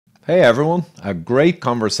Hey everyone, a great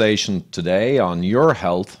conversation today on your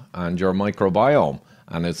health and your microbiome.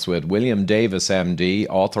 And it's with William Davis, MD,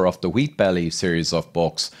 author of the Wheat Belly series of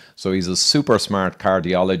books. So he's a super smart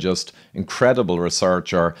cardiologist, incredible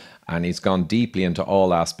researcher, and he's gone deeply into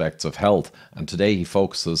all aspects of health. And today he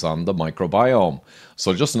focuses on the microbiome.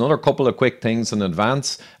 So just another couple of quick things in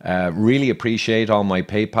advance. Really appreciate all my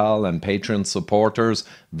PayPal and Patreon supporters.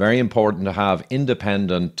 Very important to have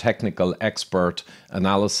independent technical expert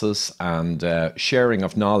analysis and sharing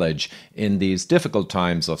of knowledge in these difficult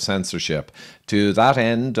times of censorship. To that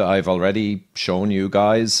end, I've already shown you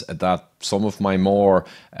guys that some of my more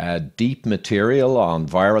deep material on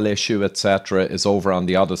viral issue, etc., is over on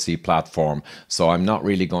the Odyssey platform. So I'm not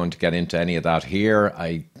really going to get into any of that here.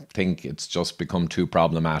 I think it's just become too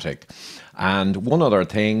problematic. And one other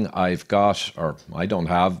thing I've got, or I don't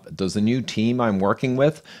have, there's a new team I'm working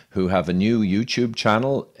with who have a new YouTube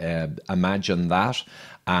channel, Imagine That.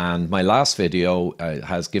 And my last video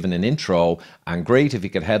has given an intro, and great if you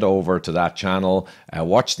could head over to that channel,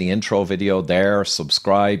 watch the intro video there,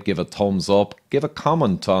 subscribe, give a thumbs up, give a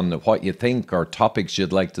comment on what you think or topics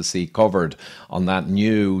you'd like to see covered on that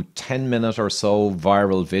new 10-minute or so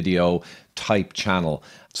viral video type channel.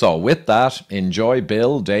 So with that, enjoy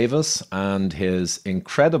Bill Davis and his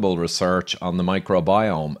incredible research on the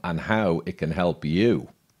microbiome and how it can help you.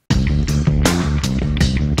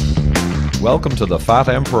 Welcome to the Fat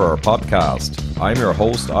Emperor podcast. I'm your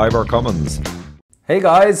host, Ivor Cummins. Hey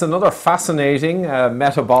guys, another fascinating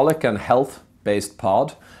metabolic and health-based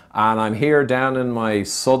pod. And I'm here down in my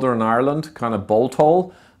Southern Ireland kind of bolt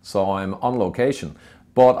hole, so I'm on location.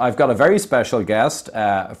 But I've got a very special guest,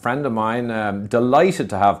 a friend of mine, delighted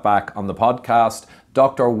to have back on the podcast,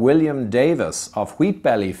 Dr. William Davis of Wheat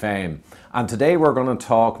Belly fame. And today we're going to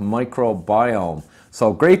talk microbiome.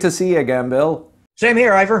 So great to see you again, Bill. Same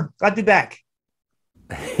here, Ivor. Glad to be back.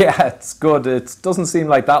 Yeah, it's good. It doesn't seem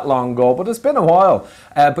like that long ago, but it's been a while.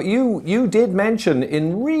 But you did mention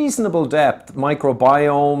in reasonable depth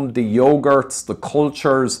microbiome, the yogurts, the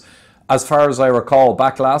cultures, as far as I recall,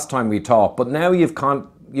 back last time we talked. But now you've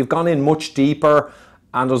gone in much deeper,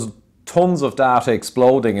 and there's tons of data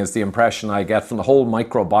exploding, is the impression I get from the whole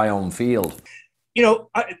microbiome field. You know,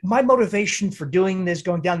 my motivation for doing this,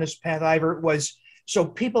 going down this path, Ivor, was so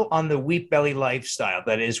people on the wheat belly lifestyle,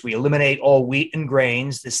 that is, we eliminate all wheat and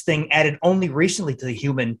grains, this thing added only recently to the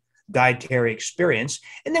human dietary experience,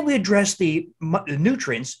 and then we address the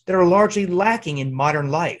nutrients that are largely lacking in modern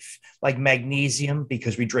life, like magnesium,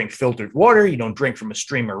 because we drink filtered water, you don't drink from a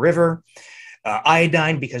stream or river,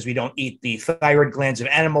 iodine, because we don't eat the thyroid glands of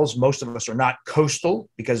animals, most of us are not coastal,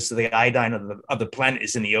 because the iodine of the planet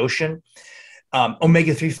is in the ocean.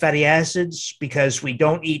 Omega-3 fatty acids, because we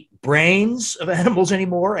don't eat brains of animals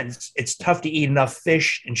anymore, and it's tough to eat enough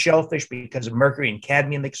fish and shellfish because of mercury and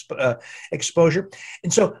cadmium exposure.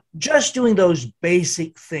 And so just doing those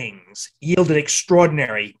basic things yielded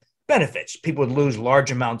extraordinary benefits. People would lose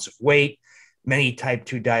large amounts of weight. Many type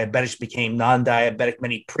 2 diabetics became non-diabetic.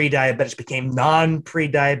 Many pre-diabetics became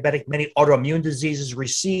non-pre-diabetic. Many autoimmune diseases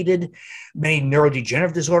receded. Many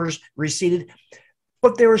neurodegenerative disorders receded.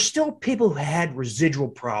 But there are still people who had residual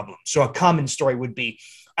problems. So a common story would be,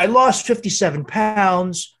 I lost 57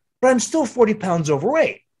 pounds, but I'm still 40 pounds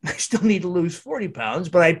overweight. I still need to lose 40 pounds,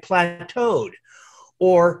 but I plateaued.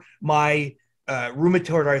 Or my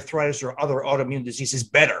rheumatoid arthritis or other autoimmune disease is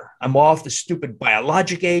better. I'm off the stupid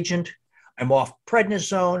biologic agent. I'm off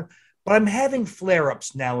prednisone, but I'm having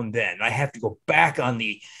flare-ups now and then. I have to go back on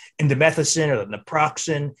the indomethacin or the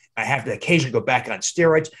naproxen. I have to occasionally go back on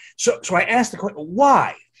steroids. So I asked the question,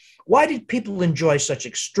 why? Why did people enjoy such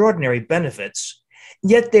extraordinary benefits?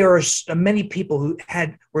 Yet there are many people who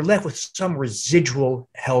were left with some residual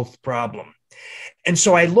health problem. And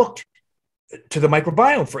so I looked to the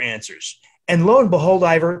microbiome for answers. And lo and behold,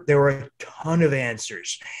 Ivor, there were a ton of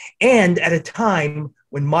answers. And at a time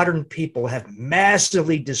when modern people have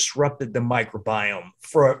massively disrupted the microbiome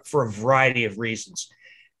for a variety of reasons.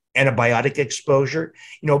 Antibiotic exposure.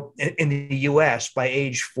 You know, in the US, by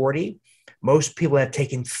age 40, most people have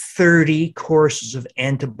taken 30 courses of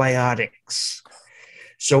antibiotics.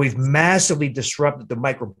 So we've massively disrupted the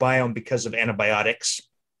microbiome because of antibiotics,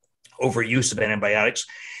 overuse of antibiotics.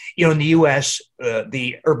 You know, in the US,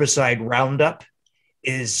 the herbicide Roundup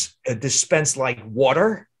is dispensed like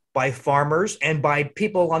water by farmers and by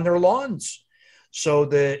people on their lawns. So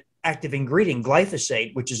the active ingredient,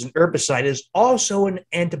 glyphosate, which is an herbicide, is also an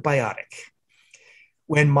antibiotic.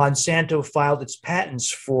 When Monsanto filed its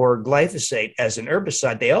patents for glyphosate as an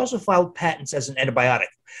herbicide, they also filed patents as an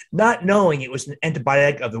antibiotic, not knowing it was an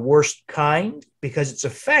antibiotic of the worst kind because it's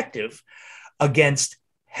effective against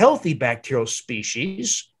healthy bacterial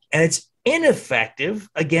species and it's ineffective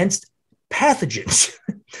against pathogens.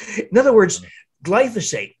 In other words,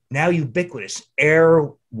 glyphosate, now ubiquitous, air,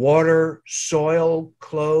 water, soil,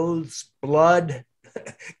 clothes, blood,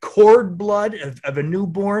 cord blood of a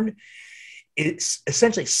newborn. It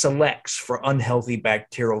essentially selects for unhealthy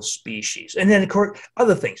bacterial species. And then, of course,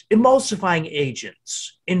 other things, emulsifying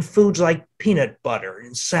agents in foods like peanut butter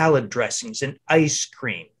and salad dressings and ice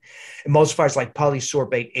cream, emulsifiers like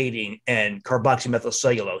polysorbate 18 and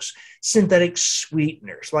carboxymethylcellulose, synthetic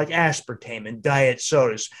sweeteners like aspartame and diet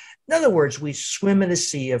sodas. In other words, we swim in a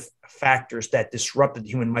sea of factors that disrupted the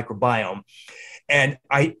human microbiome. And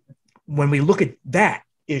when we look at that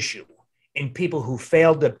issue, in people who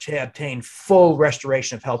failed to obtain full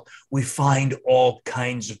restoration of health, we find all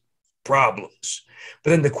kinds of problems.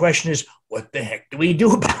 But then the question is, what the heck do we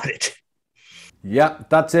do about it? Yeah,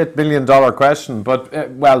 that's it, $1 million question. But,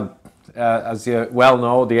 as you well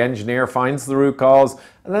know, the engineer finds the root cause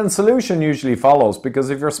and then solution usually follows, because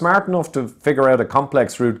if you're smart enough to figure out a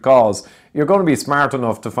complex root cause, you're going to be smart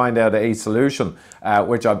enough to find out a solution,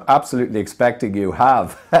 which I'm absolutely expecting you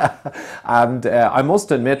have. And I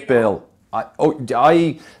must admit, Bill,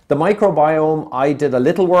 the microbiome, I did a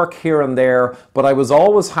little work here and there, but I was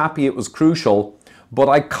always happy it was crucial. But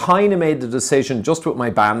I kind of made the decision, just with my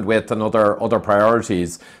bandwidth and other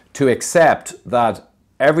priorities, to accept that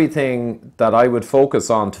everything that I would focus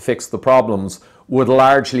on to fix the problems would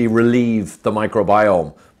largely relieve the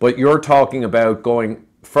microbiome. But you're talking about going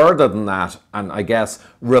further than that, and I guess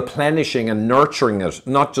replenishing and nurturing it,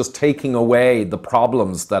 not just taking away the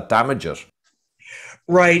problems that damage it.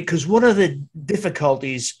 Right, because one of the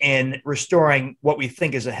difficulties in restoring what we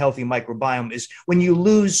think is a healthy microbiome is when you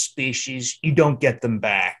lose species, you don't get them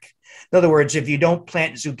back. In other words, if you don't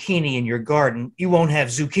plant zucchini in your garden, you won't have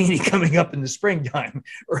zucchini coming up in the springtime,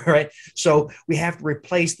 right? So we have to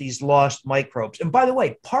replace these lost microbes. And by the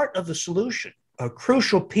way, part of the solution, a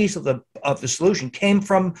crucial piece of the solution, came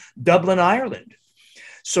from Dublin, Ireland.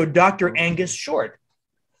 So Dr. Angus Short,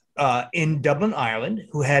 in Dublin, Ireland,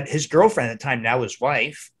 who had his girlfriend at the time, now his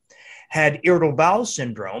wife, had irritable bowel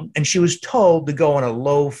syndrome, and she was told to go on a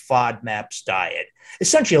low FODMAPs diet,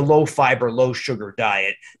 essentially a low fiber, low sugar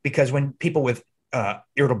diet, because when people with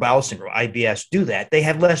irritable bowel syndrome, IBS, do that, they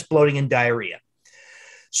have less bloating and diarrhea.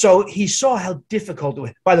 So he saw how difficult it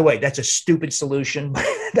was. By the way, that's a stupid solution.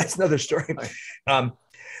 That's another story.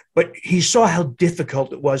 But he saw how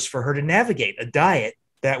difficult it was for her to navigate a diet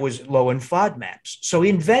that was low in FODMAPs. So he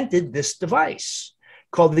invented this device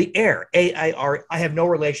called the AIR, A-I-R. I have no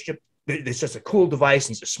relationship. It's just a cool device.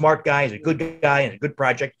 He's a smart guy. He's a good guy and a good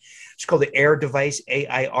project. It's called the AIR device,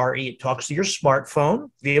 A-I-R-E. It talks to your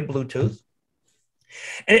smartphone via Bluetooth.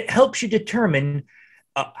 And it helps you determine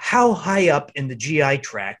how high up in the GI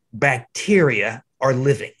tract bacteria are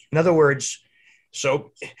living. In other words,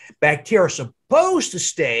 so bacteria are supposed to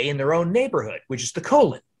stay in their own neighborhood, which is the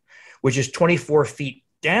colon, which is 24 feet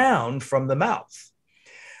down from the mouth.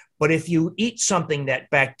 But if you eat something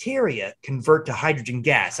that bacteria convert to hydrogen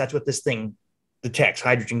gas, that's what this thing detects,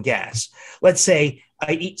 hydrogen gas. Let's say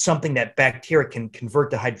I eat something that bacteria can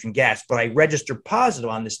convert to hydrogen gas, but I register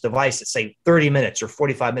positive on this device at, say, 30 minutes or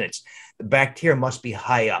 45 minutes. The bacteria must be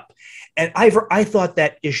high up. And Ivor, I thought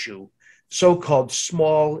that issue, so-called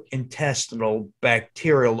small intestinal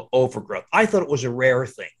bacterial overgrowth, I thought it was a rare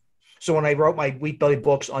thing. So when I wrote my Wheat Belly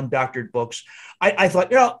books, undoctored books, I thought,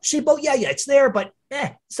 SIBO, yeah, it's there, but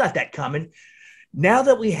it's not that common. Now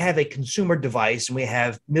that we have a consumer device and we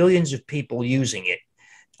have millions of people using it,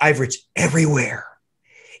 Ivor, it's everywhere.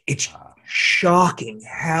 It's shocking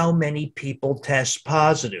how many people test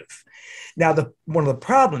positive. Now, one of the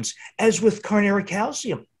problems, as with coronary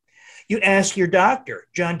calcium, you ask your doctor,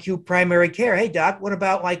 John Q Primary Care, hey, doc, what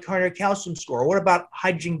about my coronary calcium score? What about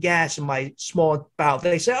hydrogen gas in my small bowel?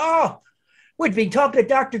 They say, oh, would be talking to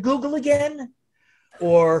Dr. Google again?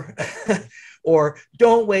 Or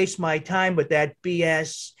don't waste my time with that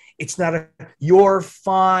BS. It's not you're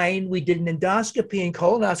fine. We did an endoscopy and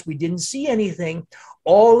colonoscopy. We didn't see anything.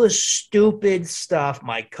 All the stupid stuff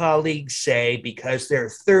my colleagues say because they're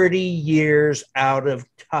 30 years out of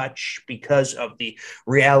touch because of the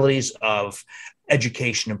realities of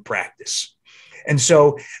education and practice. And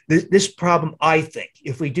so this problem, I think,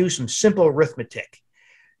 if we do some simple arithmetic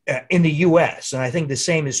in the US, and I think the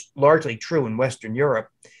same is largely true in Western Europe,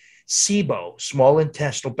 SIBO, small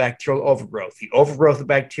intestinal bacterial overgrowth, the overgrowth of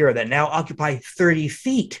bacteria that now occupy 30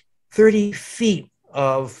 feet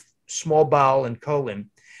of small bowel and colon,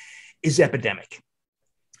 is epidemic.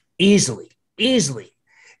 Easily,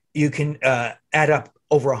 you can add up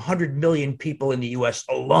over 100 million people in the US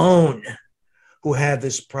alone who have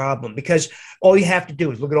this problem, because all you have to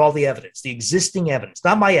do is look at all the evidence, the existing evidence,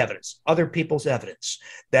 not my evidence, other people's evidence,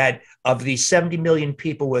 that of the 70 million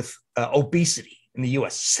people with obesity in the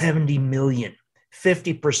US, 70 million,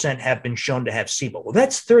 50% have been shown to have SIBO. Well,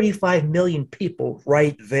 that's 35 million people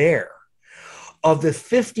right there. Of the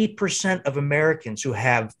 50% of Americans who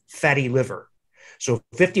have fatty liver, so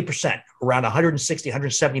 50%, around 160,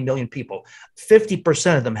 170 million people,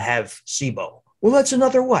 50% of them have SIBO. Well, that's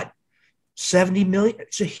another what? 70 million.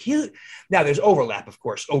 It's a huge. Now, there's overlap, of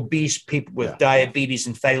course. Obese people with diabetes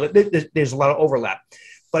and fatty liver, there's a lot of overlap.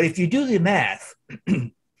 But if you do the math,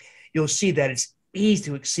 you'll see that it's easy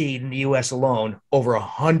to exceed in the US alone over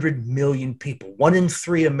 100 million people, 1 in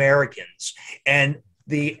 3 Americans. And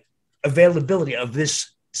the availability of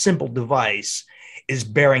this simple device is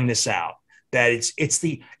bearing this out, that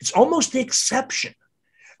it's almost the exception.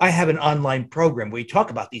 I have an online program where we talk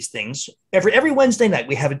about these things. Every Wednesday night,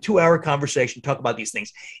 we have a 2-hour conversation, talk about these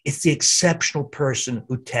things. It's the exceptional person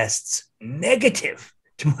who tests negative,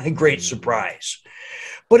 to my great surprise.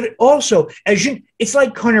 But it also, it's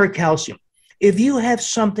like coronary calcium. If you have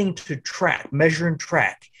something to track, measure and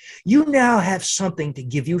track, you now have something to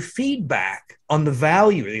give you feedback on the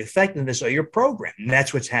value or the effectiveness of your program. And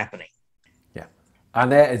that's what's happening. Yeah.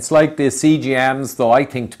 And it's like the CGMs, though I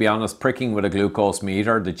think, to be honest, pricking with a glucose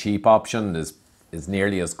meter, the cheap option, is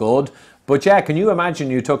nearly as good. But yeah, can you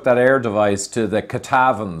imagine you took that Air device to the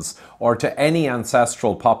Katavans or to any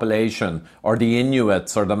ancestral population, or the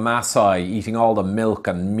Inuits or the Maasai eating all the milk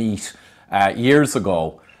and meat years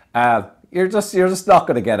ago? You're just not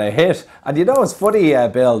going to get a hit. And you know, it's funny,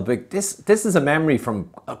 Bill, but this is a memory from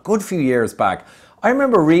a good few years back. I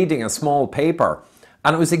remember reading a small paper,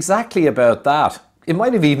 and it was exactly about that. It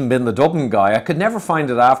might have even been the Dublin guy. I could never find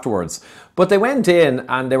it afterwards. But they went in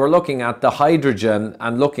and they were looking at the hydrogen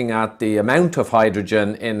and looking at the amount of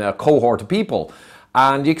hydrogen in a cohort of people.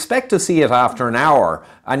 And you expect to see it after an hour,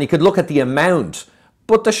 and you could look at the amount.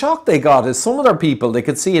 But the shock they got is some other people, they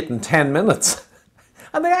could see it in 10 minutes.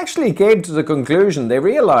 And they actually came to the conclusion, they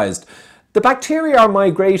realized the bacteria are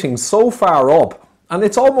migrating so far up, and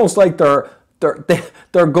it's almost like they're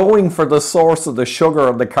going for the source of the sugar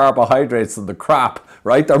and the carbohydrates and the crap,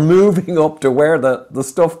 right? They're moving up to where the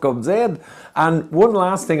stuff comes in. And one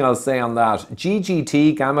last thing I'll say on that,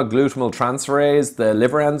 GGT, gamma glutamyl transferase, the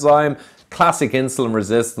liver enzyme, classic insulin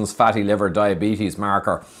resistance, fatty liver, diabetes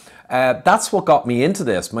marker. That's what got me into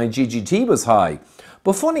this. My GGT was high.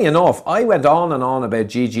 But funny enough, I went on and on about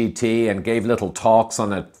GGT and gave little talks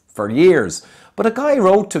on it for years. But a guy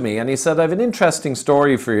wrote to me and he said, I have an interesting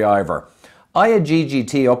story for you, Ivor. I had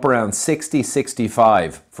GGT up around 60,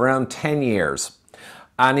 65 for around 10 years.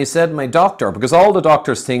 And he said, my doctor, because all the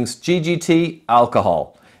doctors think GGT,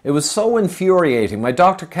 alcohol. It was so infuriating. My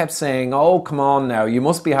doctor kept saying, oh, come on now, you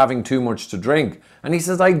must be having too much to drink. And he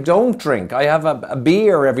says, I don't drink. I have a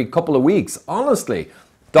beer every couple of weeks, honestly.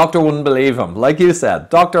 Doctor wouldn't believe him. Like you said,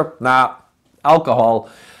 doctor, nah, alcohol.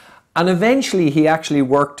 And eventually he actually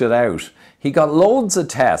worked it out. He got loads of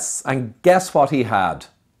tests, and guess what he had?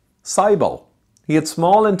 SIBO. He had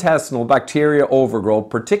small intestinal bacteria overgrowth,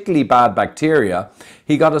 particularly bad bacteria.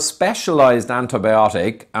 He got a specialized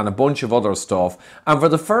antibiotic and a bunch of other stuff. And for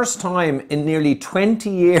the first time in nearly 20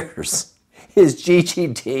 years, his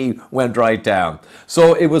GGT went right down.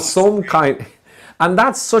 So it was some kind... And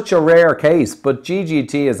that's such a rare case, but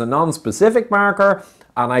GGT is a non-specific marker,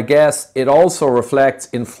 and I guess it also reflects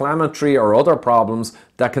inflammatory or other problems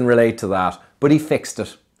that can relate to that. But he fixed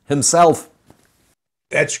it himself.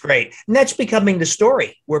 That's great. And that's becoming the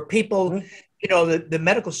story where people, you know, the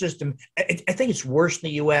medical system, I think it's worse in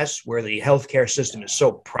the US where the healthcare system is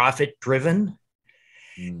so profit driven.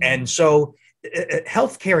 And so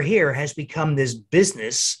healthcare here has become this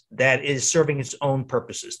business that is serving its own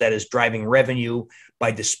purposes, that is driving revenue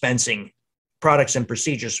by dispensing products and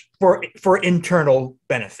procedures for internal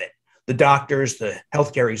benefit, the doctors, the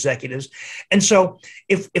healthcare executives. And so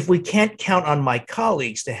if we can't count on my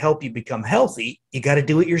colleagues to help you become healthy, you got to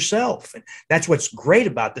do it yourself. And that's what's great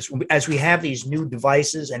about this. As we have these new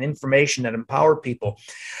devices and information that empower people,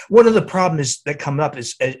 one of the problems that come up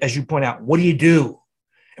is, as you point out, what do you do?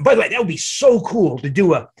 And by the way, that would be so cool to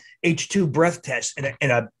do a H2 breath test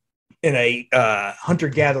in a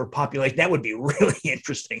hunter-gatherer population. That would be really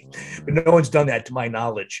interesting, but no one's done that to my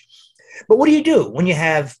knowledge. But what do you do when you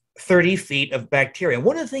have 30 feet of bacteria?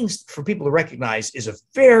 One of the things for people to recognize is a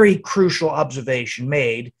very crucial observation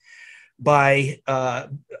made by a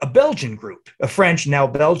Belgian group, a French, now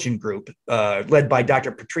Belgian group, led by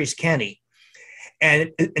Dr. Patrice Kenny.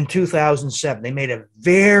 And in 2007, they made a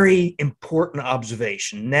very important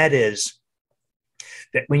observation. And that is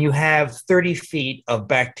that when you have 30 feet of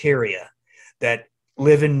bacteria, that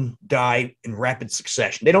live and die in rapid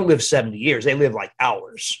succession. They don't live 70 years. They live like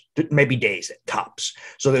hours, maybe days at tops.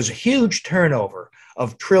 So there's a huge turnover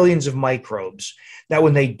of trillions of microbes that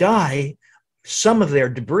when they die, some of their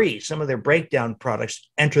debris, some of their breakdown products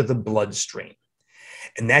enter the bloodstream.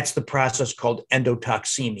 And that's the process called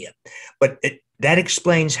endotoxemia. But that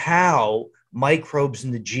explains how microbes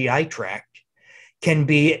in the GI tract can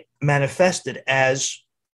be manifested as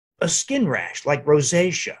a skin rash like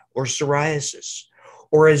rosacea or psoriasis,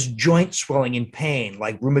 or as joint swelling and pain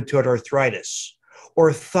like rheumatoid arthritis,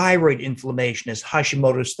 or thyroid inflammation as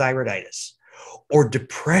Hashimoto's thyroiditis, or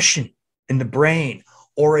depression in the brain,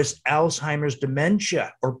 or as Alzheimer's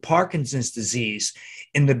dementia or Parkinson's disease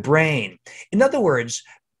in the brain. In other words,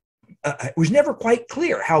 it was never quite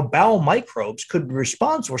clear how bowel microbes could be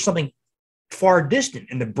responsible for something far distant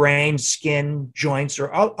in the brain, skin, joints,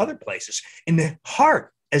 or other places. In the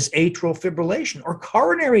heart, as atrial fibrillation or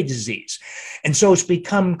coronary disease. And so it's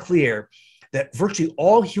become clear that virtually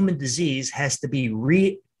all human disease has to be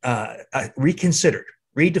reconsidered,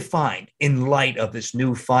 redefined in light of this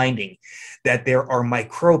new finding that there are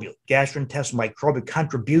microbial, gastrointestinal microbial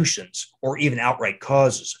contributions or even outright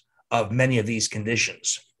causes of many of these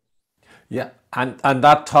conditions. Yeah, and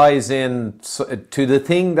that ties in to the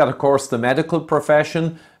thing that, of course, the medical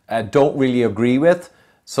profession don't really agree with.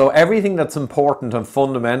 So everything that's important and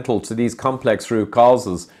fundamental to these complex root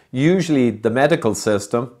causes, usually the medical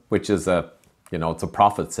system, which is it's a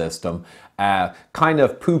profit system, kind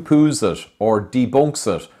of poo-poos it or debunks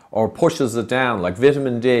it or pushes it down, like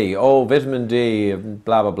vitamin D, vitamin D,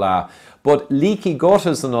 blah, blah, blah. But leaky gut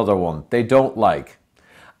is another one they don't like.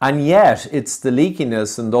 And yet it's the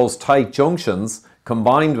leakiness in those tight junctions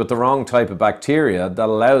combined with the wrong type of bacteria that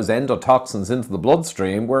allows endotoxins into the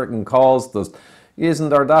bloodstream where it can cause the... Isn't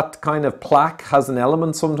there that kind of plaque has an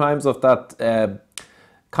element sometimes of that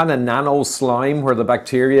kind of nano slime where the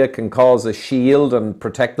bacteria can cause a shield and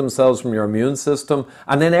protect themselves from your immune system?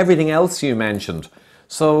 And then everything else you mentioned.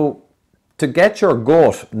 So to get your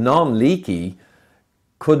gut non-leaky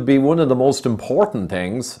could be one of the most important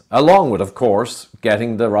things, along with, of course,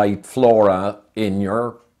 getting the right flora in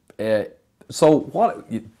your... So what...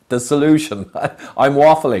 The solution. I'm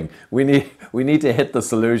waffling. We need to hit the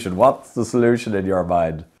solution. What's the solution in your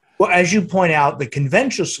mind? Well, as you point out, the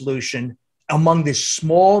conventional solution among this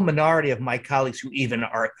small minority of my colleagues who even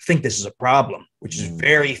think this is a problem, which is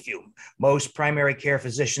very few. Most primary care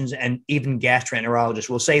physicians and even gastroenterologists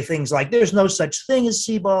will say things like, there's no such thing as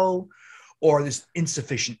SIBO, or there's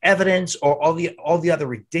insufficient evidence, or all the other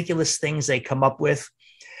ridiculous things they come up with.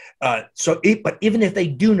 But even if they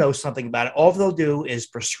do know something about it, all they'll do is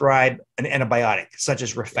prescribe an antibiotic, such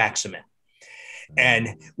as rifaximin,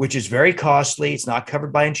 which is very costly. It's not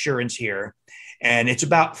covered by insurance here, and it's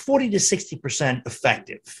about 40 to 60%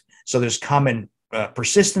 effective. So there's common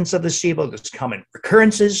persistence of the SIBO, there's common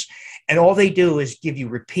recurrences, and all they do is give you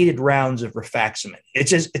repeated rounds of rifaximin.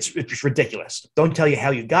 It's ridiculous. Don't tell you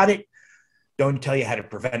how you got it. Don't tell you how to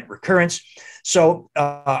prevent recurrence. So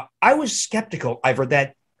I was skeptical, Ivor,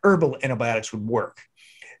 that herbal antibiotics would work,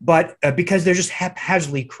 but because they're just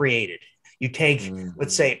haphazardly created. You take,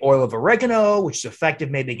 let's say, oil of oregano, which is effective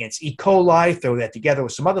maybe against E. coli, throw that together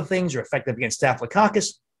with some other things, are effective against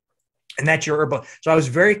staphylococcus, and that's your herbal. So I was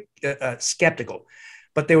very skeptical,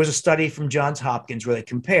 but there was a study from Johns Hopkins where they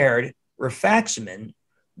compared rifaximin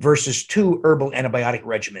versus 2 herbal antibiotic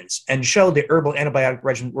regimens and showed the herbal antibiotic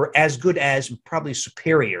regimen were as good as, probably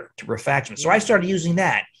superior to rifaximin. So I started using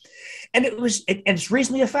that. And it's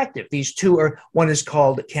reasonably effective. These two are, one is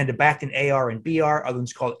called Candibactin AR and BR, other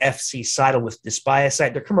one's called FC Cytal with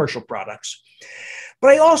dysbiocide. They're commercial products. But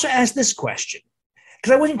I also asked this question,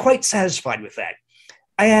 because I wasn't quite satisfied with that.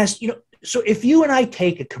 I asked, so if you and I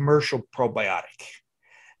take a commercial probiotic,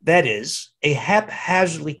 that is a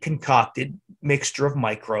haphazardly concocted mixture of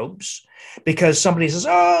microbes, because somebody says,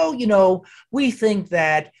 we think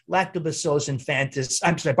that Lactobacillus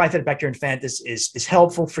Bifidobacterium infantis is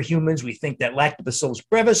helpful for humans. We think that Lactobacillus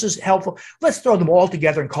brevis is helpful. Let's throw them all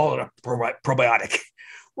together and call it a probiotic.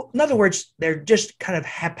 Well, in other words, they're just kind of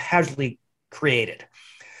haphazardly created.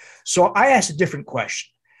 So I asked a different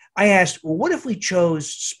question. I asked, well, what if we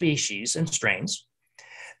chose species and strains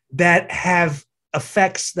that have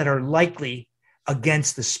effects that are likely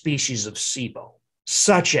against the species of SIBO,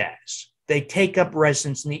 such as they take up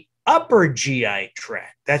residence in the upper GI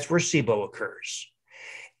tract. That's where SIBO occurs.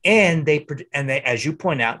 And they, as you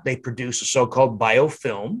point out, they produce a so-called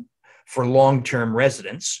biofilm for long-term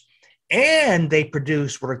residence, and they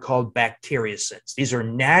produce what are called bacteriocins. These are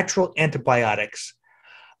natural antibiotics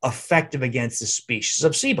effective against the species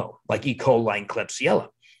of SIBO, like E. coli and Klebsiella.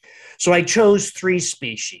 So I chose 3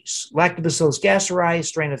 species: Lactobacillus gasseri, a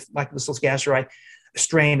strain of Lactobacillus gasseri, a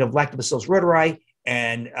strain of Lactobacillus rhodori,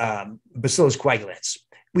 and Bacillus coagulans.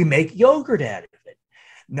 We make yogurt out of it.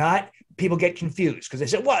 Not people get confused because they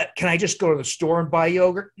say, "What? Can I just go to the store and buy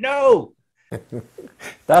yogurt?" No.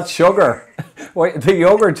 That's sugar. Wait, the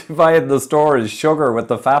yogurt you buy in the store is sugar with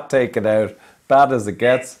the fat taken out. Bad as it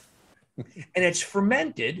gets. And it's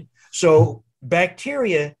fermented. So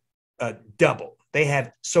bacteria double. They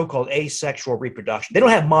have so-called asexual reproduction. They don't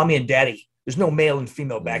have mommy and daddy. There's no male and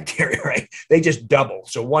female bacteria, right? They just double.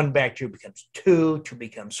 So one bacteria becomes 2, 2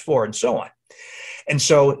 becomes 4, and so on. And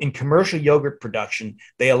so in commercial yogurt production,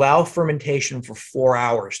 they allow fermentation for 4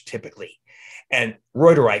 hours typically. And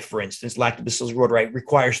rhodori, for instance, Lactobacillus rhodori,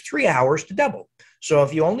 requires 3 hours to double. So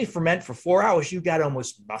if you only ferment for 4 hours, you got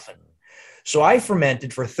almost nothing. So I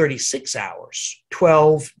fermented for 36 hours,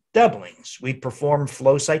 12 doublings. We performed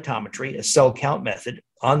flow cytometry, a cell count method,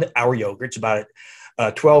 on our yogurts, about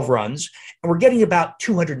 12 runs, and we're getting about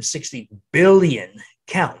 260 billion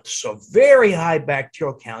counts. So very high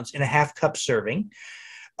bacterial counts in a half-cup serving.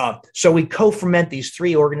 So we co-ferment these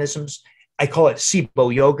 3 organisms. I call it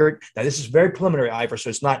SIBO yogurt. Now, this is very preliminary, Ivor, so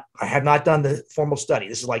it's not, I have not done the formal study.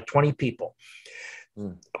 This is like 20 people.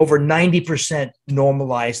 Over 90%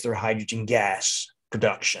 normalize their hydrogen gas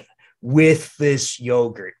production with this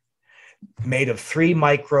yogurt made of 3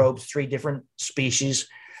 microbes, 3 different species,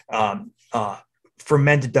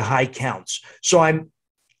 fermented to high counts. So I'm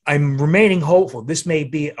remaining hopeful. This may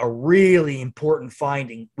be a really important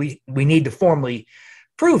finding. We need to formally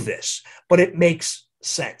prove this, but it makes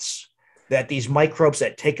sense that these microbes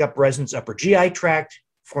that take up residence upper GI tract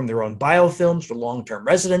form their own biofilms for long-term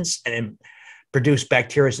residence and produce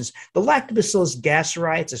bacteriocins. The Lactobacillus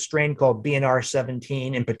gasseri, it's a strain called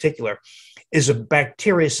BNR17 in particular, is a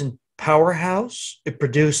bacteriocin powerhouse. It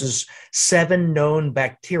produces 7 known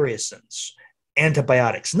bacteriocins,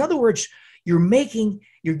 antibiotics. In other words, you're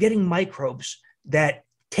getting microbes that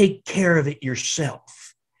take care of it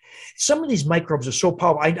yourself. Some of these microbes are so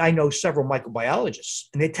powerful. I know several microbiologists,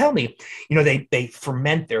 and they tell me, they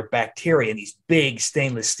ferment their bacteria in these big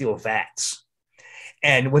stainless steel vats.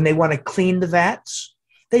 And when they want to clean the vats,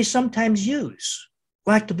 they sometimes use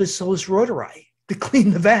Lactobacillus rhodori to clean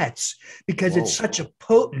the vats because it's such a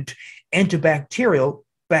potent antibacterial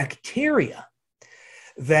bacteria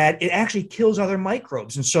that it actually kills other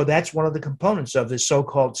microbes. And so that's one of the components of this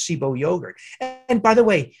so-called SIBO yogurt. And by the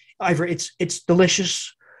way, Ivor, it's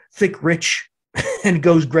delicious, thick, rich, and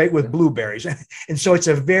goes great with blueberries. And so it's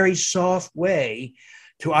a very soft way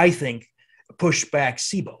to, I think, push back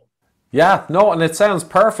SIBO. Yeah, no, and it sounds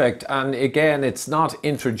perfect. And again, it's not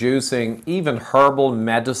introducing even herbal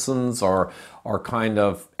medicines or kind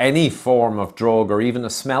of any form of drug or even a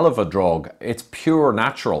smell of a drug. It's pure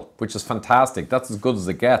natural, which is fantastic. That's as good as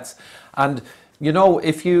it gets. And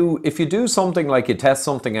if you do something like you test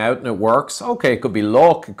something out and it works, okay, it could be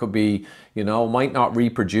luck, it could be, might not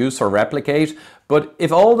reproduce or replicate. But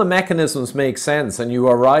if all the mechanisms make sense and you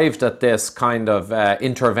arrived at this kind of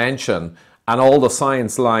intervention and all the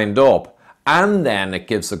science lined up, and then it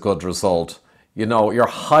gives a good result, you're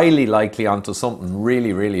highly likely onto something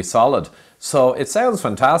really, really solid. So it sounds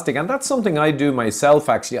fantastic. And that's something I do myself,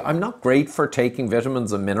 actually. I'm not great for taking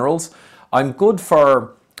vitamins and minerals. I'm good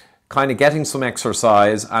for kind of getting some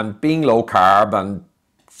exercise and being low carb and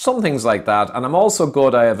some things like that. And I'm also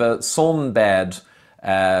good. I have a sunbed,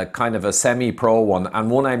 kind of a semi-pro one, and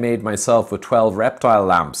one I made myself with 12 reptile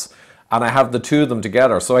lamps. And I have the 2 of them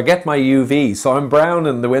together. So I get my UV, so I'm brown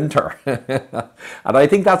in the winter. And I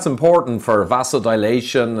think that's important for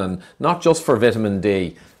vasodilation and not just for vitamin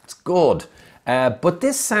D. It's good. But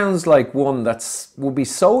this sounds like one would be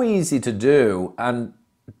so easy to do and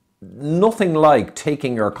nothing like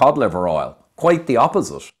taking your cod liver oil. Quite the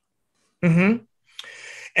opposite. Mm-hmm.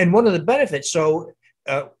 And one of the benefits,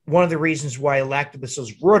 one of the reasons why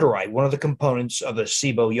Lactobacillus rhodori, one of the components of the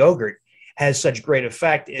SIBO yogurt, has such great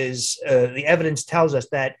effect is the evidence tells us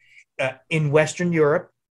that in Western Europe,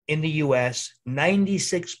 in the US,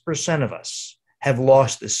 96% of us have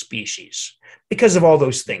lost this species because of all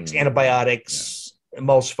those things, antibiotics,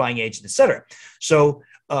 emulsifying agents, etc. So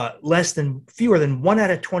fewer than 1 out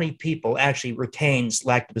of 20 people actually retains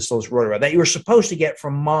Lactobacillus rhodori that you were supposed to get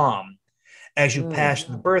from mom as you passed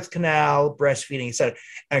the birth canal, breastfeeding, etc.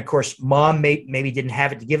 And of course, mom maybe didn't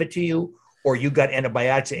have it to give it to you, or you got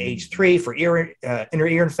antibiotics at age 3 for inner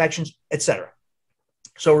ear infections, etc.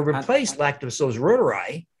 So we replaced Lactobacillus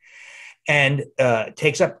rhodori and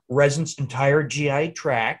takes up residents' entire GI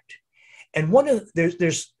tract. And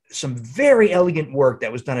there's some very elegant work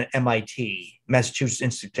that was done at MIT, Massachusetts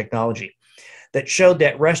Institute of Technology, that showed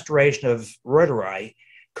that restoration of rhodori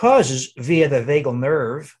causes, via the vagal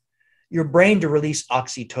nerve, your brain to release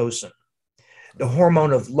oxytocin, the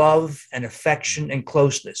hormone of love and affection and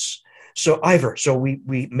closeness. So, Ivor,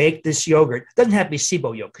 we make this yogurt. It doesn't have to be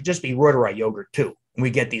SIBO yogurt. It could just be rotary yogurt too. We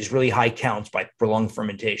get these really high counts by prolonged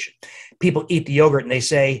fermentation. People eat the yogurt and they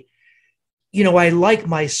say, I like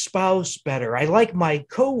my spouse better. I like my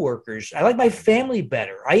coworkers. I like my family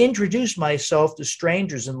better. I introduce myself to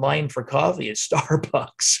strangers in line for coffee at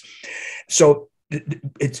Starbucks. So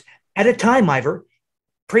it's at a time, Ivor,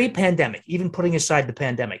 pre-pandemic, even putting aside the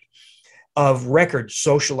pandemic, of record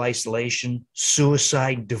social isolation,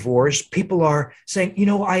 suicide, divorce. People are saying,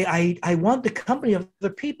 I want the company of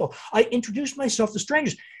other people. I introduce myself to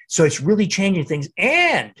strangers. So it's really changing things.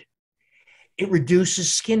 And it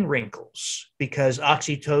reduces skin wrinkles because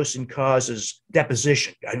oxytocin causes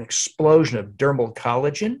deposition, an explosion of dermal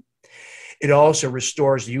collagen. It also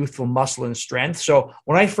restores youthful muscle and strength. So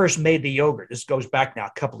when I first made the yogurt, this goes back now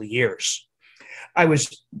a couple of years, I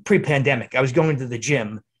was pre-pandemic. I was going to the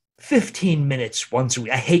gym 15 minutes once a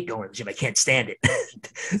week. I hate going to the gym. I can't stand it.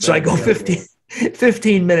 So I go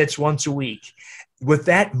 15 minutes once a week. With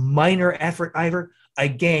that minor effort, Ivor, I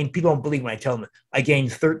gained, people don't believe when I tell them, I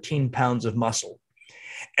gained 13 pounds of muscle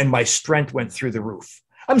and my strength went through the roof.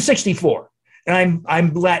 I'm 64 and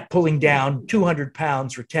I'm lat pulling down 200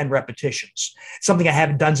 pounds for 10 repetitions, something I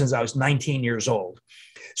haven't done since I was 19 years old.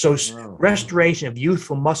 So restoration of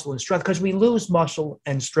youthful muscle and strength, because we lose muscle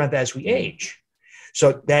and strength as we age.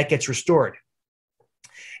 So that gets restored.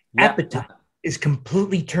 Yeah. Appetite is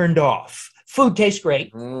completely turned off. Food tastes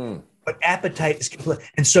great, but appetite is complete.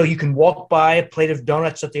 And so you can walk by a plate of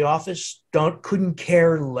donuts at the office, couldn't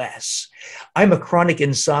care less. I'm a chronic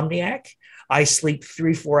insomniac. I sleep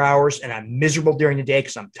 3-4 hours and I'm miserable during the day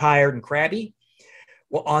because I'm tired and crabby.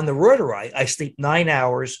 Well, on the rotary, I sleep 9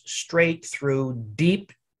 hours straight through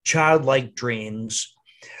deep childlike dreams.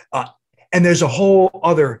 And there's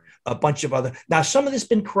a bunch of other. Now, some of this has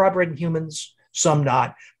been corroborated in humans, some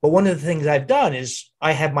not. But one of the things I've done is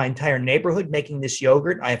I have my entire neighborhood making this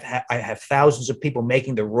yogurt. I have thousands of people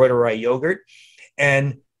making the rotary yogurt.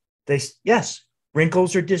 And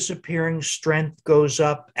wrinkles are disappearing, strength goes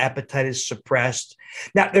up, appetite is suppressed.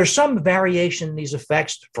 Now, there's some variation in these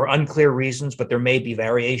effects for unclear reasons, but there may be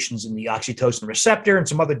variations in the oxytocin receptor and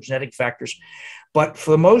some other genetic factors. But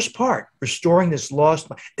for the most part, restoring this lost,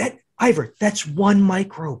 Ivor, that's one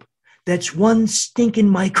microbe. That's one stinking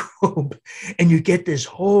microbe. And you get this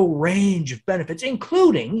whole range of benefits,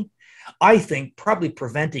 including, I think, probably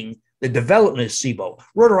preventing the development of SIBO.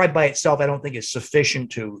 Rotary by itself, I don't think is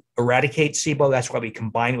sufficient to eradicate SIBO. That's why we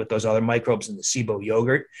combine it with those other microbes in the SIBO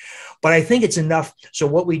yogurt. But I think it's enough. So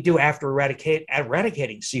what we do after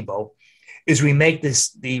eradicating SIBO is we make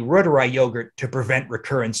the rotary yogurt to prevent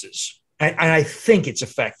recurrences. And I think it's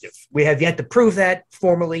effective. We have yet to prove that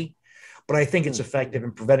formally, but I think it's effective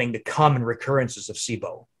in preventing the common recurrences of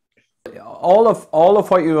SIBO. All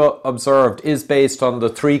of what you observed is based on the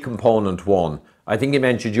 3-component one. I think you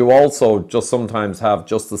mentioned you also just sometimes have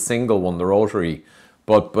just the single one, the rotary,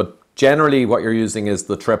 but generally what you're using is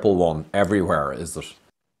the triple one everywhere, is it?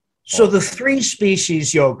 So the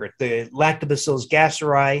 3-species yogurt, the Lactobacillus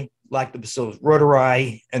gasseri, Lactobacillus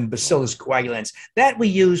rotari, and Bacillus coagulans, that we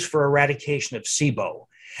use for eradication of SIBO.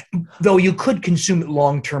 Though you could consume it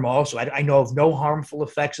long-term also. I know of no harmful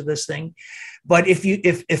effects of this thing. But if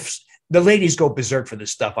the ladies go berserk for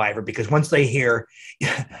this stuff, Ivor, because once they hear,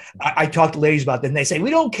 I talk to ladies about that, and they say,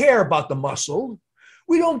 we don't care about the muscle.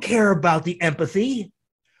 We don't care about the empathy.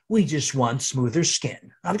 We just want smoother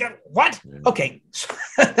skin. I'm like, what? Okay.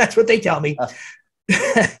 That's what they tell me.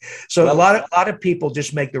 So a lot of people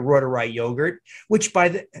just make the rotary yogurt, which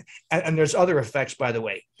and there's other effects, by the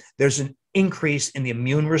way. There's an increase in the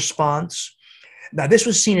immune response. Now, this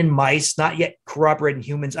was seen in mice, not yet corroborated in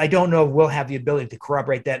humans. I don't know if we'll have the ability to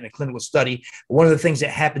corroborate that in a clinical study. But one of the things that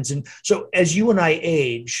happens so as you and I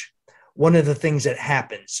age, one of the things that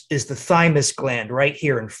happens is the thymus gland right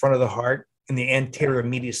here in front of the heart in the anterior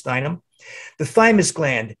mediastinum. The thymus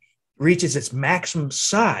gland reaches its maximum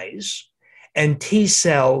size and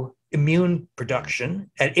T-cell immune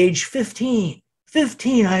production at age 15.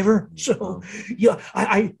 15, Ivor. So you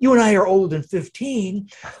and I are older than 15.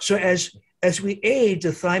 So as we age,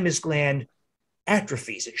 the thymus gland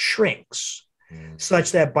atrophies, it shrinks,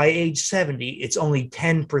 such that by age 70, it's only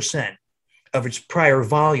 10% of its prior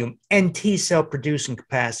volume and T-cell producing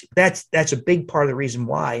capacity. That's a big part of the reason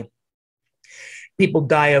why people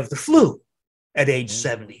die of the flu at age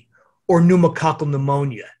 70 or pneumococcal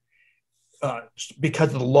pneumonia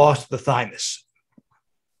because of the loss of the thymus.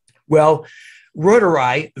 Well,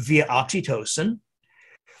 rotary via oxytocin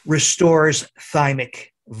restores thymic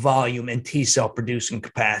volume and T cell producing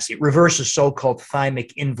capacity. It reverses so-called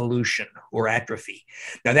thymic involution or atrophy.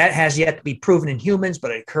 Now that has yet to be proven in humans,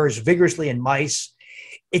 but it occurs vigorously in mice.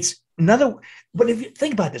 It's another, but if you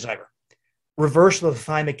think about this, Ivor, reversal of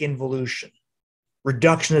thymic involution,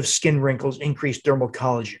 reduction of skin wrinkles, increased dermal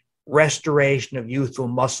collagen, restoration of youthful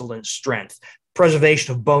muscle and strength,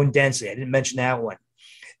 preservation of bone density. I didn't mention that one.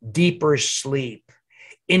 Deeper sleep,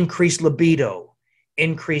 increased libido,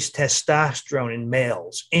 increased testosterone in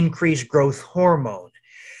males, increased growth hormone.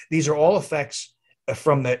 These are all effects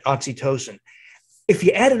from the oxytocin. If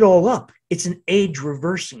you add it all up, it's an age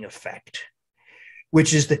reversing effect,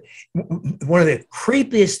 which is one of the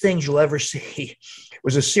creepiest things you'll ever see. It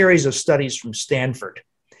was a series of studies from Stanford.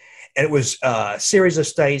 And it was a series of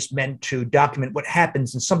studies meant to document what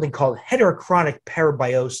happens in something called heterochronic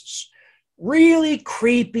parabiosis. Really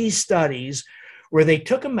creepy studies where they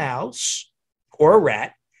took a mouse or a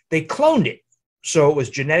rat, they cloned it. So it was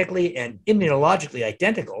genetically and immunologically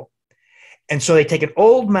identical. And so they take an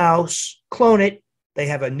old mouse, clone it, they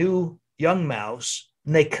have a new young mouse,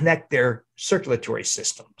 and they connect their circulatory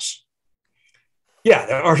systems. Yeah,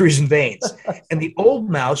 their arteries and veins. And the old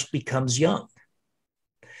mouse becomes young.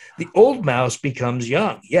 The old mouse becomes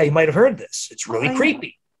young. Yeah, you might have heard this. It's really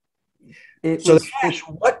creepy. So they asked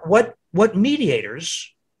what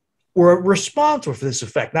mediators were responsible for this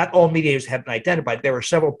effect. Not all mediators have been identified. There were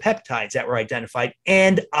several peptides that were identified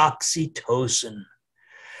and oxytocin.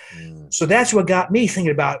 So that's what got me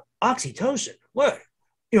thinking about oxytocin. What?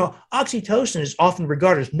 Oxytocin is often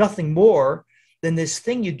regarded as nothing more than this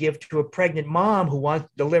thing you give to a pregnant mom who wants to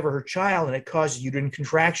deliver her child and it causes uterine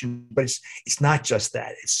contraction. But it's not just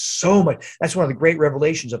that. It's so much. That's one of the great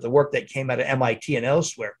revelations of the work that came out of MIT and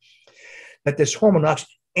elsewhere, that this hormone oxytocin,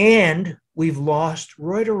 and we've lost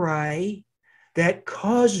reuteri that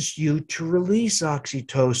causes you to release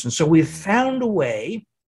oxytocin. So we've found a way,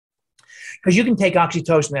 because you can take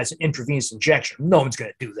oxytocin as an intravenous injection. No one's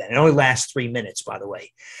going to do that. It only lasts 3 minutes, by the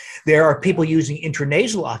way. There are people using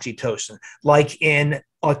intranasal oxytocin, like in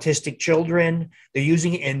autistic children. They're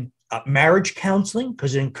using it in marriage counseling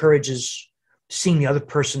because it encourages seeing the other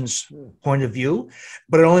person's point of view,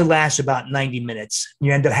 but it only lasts about 90 minutes.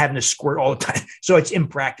 You end up having to squirt all the time. So it's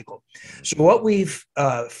impractical. So what we've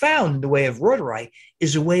found in the way of reuteri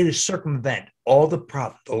is a way to circumvent all the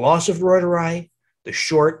problems, the loss of reuteri, the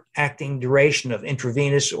short acting duration of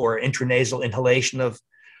intravenous or intranasal inhalation of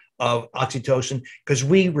oxytocin, because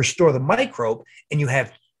we restore the microbe and you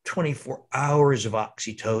have 24 hours of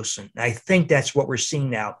oxytocin. And I think that's what we're seeing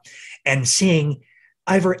now, and seeing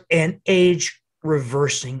Ivor an age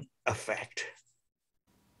reversing effect.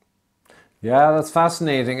 Yeah, that's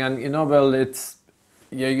fascinating. And Bill,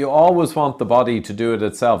 you always want the body to do it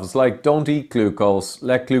itself. It's like, don't eat glucose,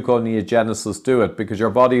 let gluconeogenesis do it, because your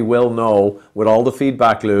body will know with all the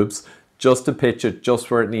feedback loops just to pitch it just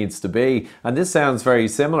where it needs to be. And this sounds very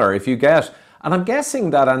similar. If you get, and I'm guessing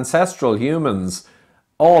that ancestral humans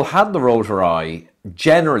all had the reuteri,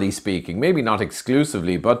 generally speaking, maybe not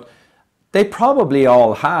exclusively, but they probably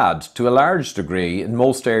all had, to a large degree, in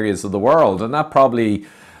most areas of the world. And that probably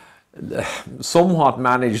somewhat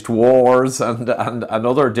managed wars and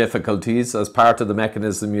other difficulties as part of the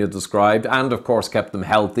mechanism you described, and of course kept them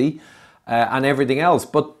healthy and everything else.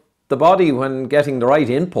 But the body, when getting the right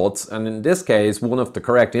inputs, and in this case one of the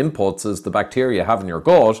correct inputs is the bacteria you have in your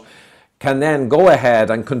gut, can then go ahead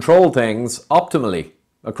and control things optimally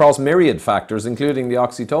across myriad factors, including the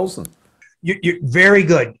oxytocin. You're very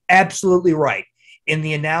good. Absolutely right. In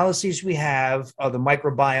the analyses we have of the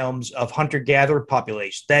microbiomes of hunter-gatherer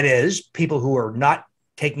populations, that is, people who are not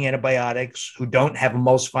taking antibiotics, who don't have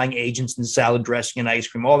emulsifying agents in salad dressing and ice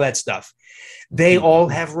cream, all that stuff, they all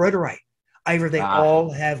have reuteri. Either they all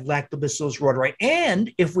have lactobacillus reuteri.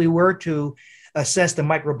 And if we were to assess the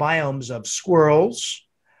microbiomes of squirrels,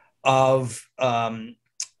 of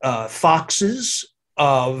foxes,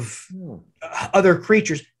 of other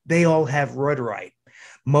creatures, they all have reuteri.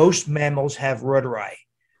 Most mammals have reuteri,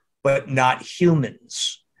 but not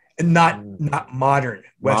humans, and not modern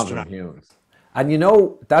Western humans. And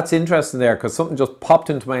that's interesting there, because something just popped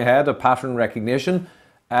into my head, a pattern recognition.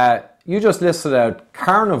 You just listed out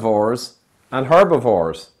carnivores and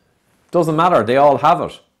herbivores. Doesn't matter, they all have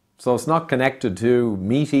it. So it's not connected to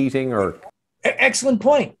meat eating or... Excellent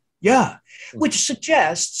point. Yeah. Which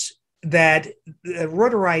suggests that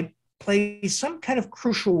reuteri plays some kind of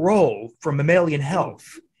crucial role for mammalian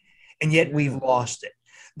health, and yet we've lost it.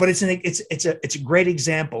 But it's a great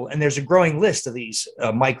example, and there's a growing list of these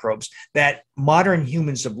microbes that modern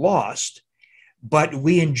humans have lost, but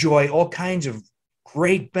we enjoy all kinds of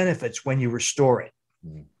great benefits when you restore it.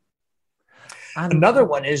 And Another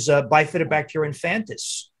one is Bifidobacteria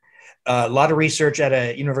infantis. A lot of research at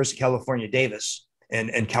a University of California, Davis,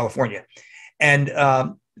 in California. And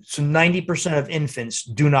so 90% of infants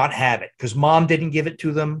do not have it because mom didn't give it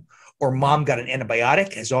to them, or mom got an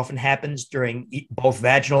antibiotic, as often happens during both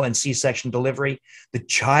vaginal and C-section delivery. The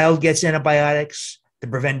child gets antibiotics to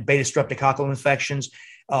prevent beta streptococcal infections.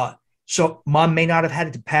 So mom may not have had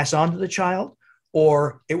it to pass on to the child,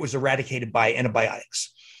 or it was eradicated by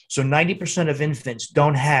antibiotics. So 90% of infants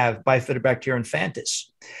don't have Bifidobacteria infantis.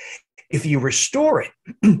 If you restore it,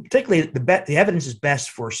 particularly the evidence is best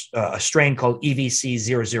for a strain called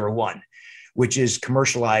EVC001, which is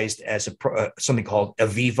commercialized as something called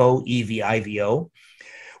Evivo, EVIVO.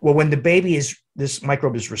 Well, when the this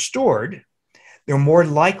microbe is restored, they're more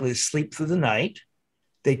likely to sleep through the night.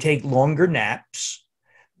 They take longer naps.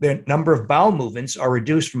 Their number of bowel movements are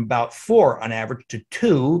reduced from about 4 on average to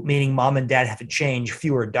 2, meaning mom and dad have to change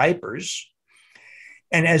fewer diapers.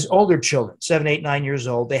 And as older children, 7, 8, 9 years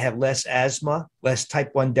old, they have less asthma, less type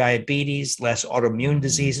 1 diabetes, less autoimmune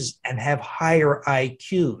diseases, and have higher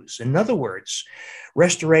IQs. In other words,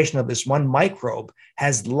 restoration of this one microbe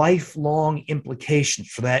has lifelong implications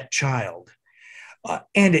for that child.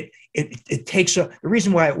 And it takes the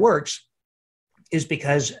reason why it works is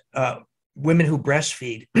because women who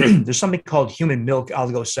breastfeed, there's something called human milk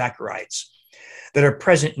oligosaccharides that are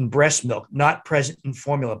present in breast milk, not present in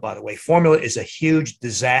formula, by the way. Formula is a huge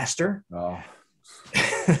disaster. Oh.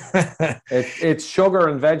 It's sugar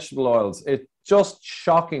and vegetable oils. It's just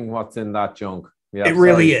shocking what's in that junk. Yeah, it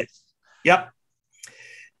really is. Yep.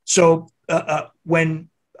 So when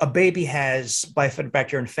a baby has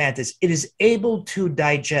Bifidobacteria infantis, it is able to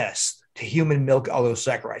digest to human milk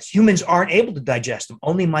oligosaccharides. Humans aren't able to digest them,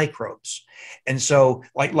 only microbes. And so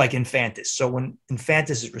like infantis. So when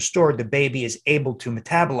infantis is restored, the baby is able to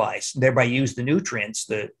metabolize, thereby use the nutrients,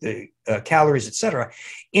 the calories, et cetera,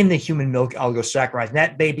 in the human milk oligosaccharides. And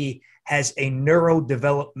that baby has a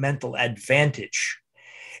neurodevelopmental advantage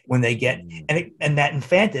when they get, and that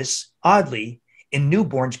infantis, oddly, in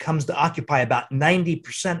newborns comes to occupy about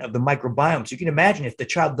 90% of the microbiome. So you can imagine if the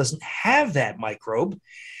child doesn't have that microbe,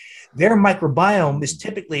 their microbiome is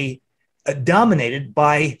typically dominated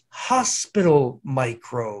by hospital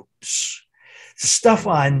microbes, stuff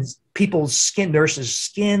on people's skin, nurses'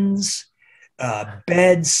 skins,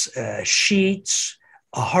 beds, sheets,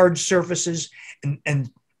 hard surfaces, and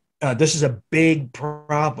this is a big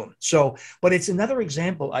problem. So, but it's another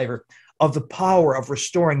example, Ivor, of the power of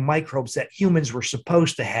restoring microbes that humans were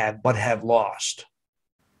supposed to have but have lost.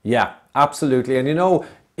 Yeah, absolutely. And you know,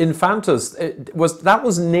 infantis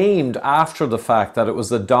was named after the fact that it was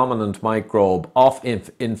the dominant microbe of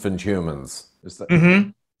infant humans. Is that?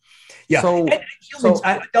 Mm-hmm. Yeah, so, and humans,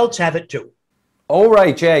 adults have it too. Oh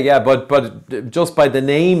right, yeah, but just by the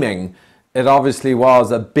naming, it obviously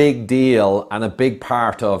was a big deal and a big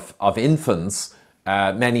part of infants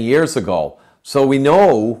many years ago. So we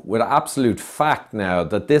know with absolute fact now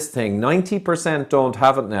that this thing, 90% don't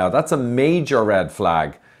have it now. That's a major red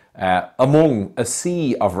flag. Among a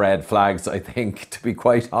sea of red flags, I think, to be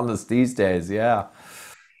quite honest these days, yeah.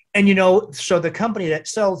 And, you know, so the company that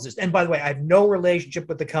sells this, and by the way, I have no relationship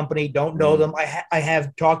with the company, don't know them. I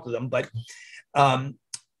have talked to them, but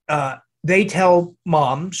they tell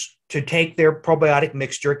moms to take their probiotic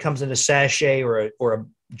mixture. It comes in a sachet or a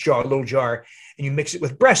jar, a little jar, and you mix it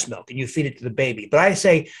with breast milk and you feed it to the baby. But I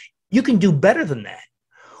say, you can do better than that.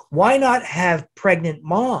 Why not have pregnant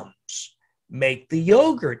moms make the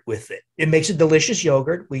yogurt with it? It makes a delicious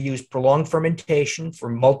yogurt. We use prolonged fermentation for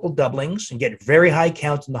multiple doublings and get very high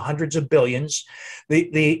counts in the hundreds of billions.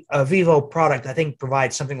 The Vivo product, I think,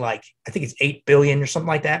 provides something like, I think it's 8 billion or something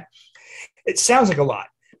like that. It sounds like a lot,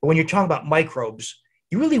 but when you're talking about microbes,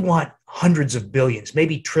 you really want hundreds of billions,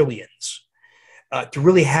 maybe trillions, to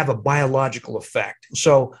really have a biological effect.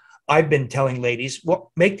 So I've been telling ladies,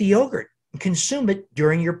 well, make the yogurt. Consume it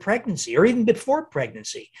during your pregnancy or even before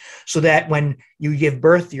pregnancy, so that when you give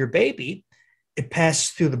birth to your baby, it passes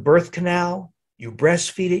through the birth canal, you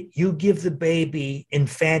breastfeed it, you give the baby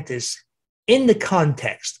infantis in the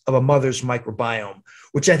context of a mother's microbiome,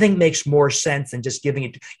 which I think makes more sense than just giving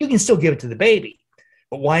it. You can still give it to the baby,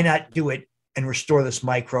 but why not do it and restore this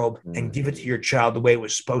microbe and give it to your child the way it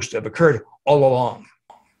was supposed to have occurred all along?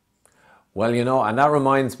 Well, you know, and that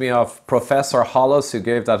reminds me of Professor Hollis, who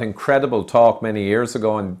gave that incredible talk many years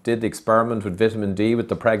ago and did the experiment with vitamin D with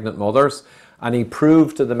the pregnant mothers. And he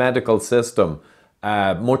proved to the medical system,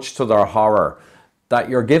 much to their horror, that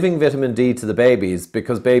you're giving vitamin D to the babies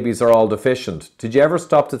because babies are all deficient. Did you ever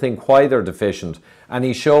stop to think why they're deficient? And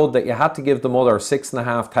he showed that you had to give the mother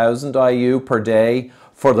 6,500 IU per day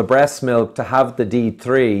for the breast milk to have the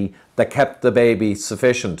D3 that kept the baby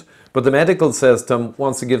sufficient. But the medical system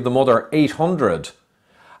wants to give the mother 800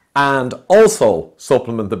 and also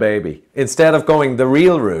supplement the baby instead of going the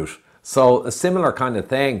real route. So a similar kind of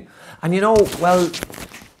thing. And well,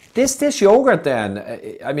 this yogurt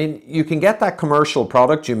then, I mean, you can get that commercial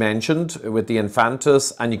product you mentioned with the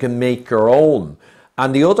Infantis, and you can make your own.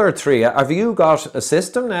 And the other three, have you got a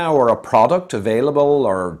system now or a product available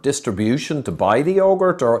or distribution to buy the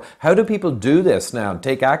yogurt? Or how do people do this now and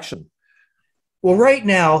take action? Well, right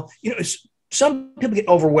now, some people get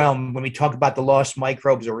overwhelmed when we talk about the lost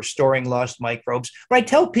microbes or restoring lost microbes. But I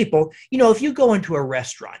tell people, if you go into a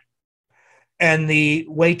restaurant and the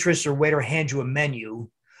waitress or waiter hands you a menu,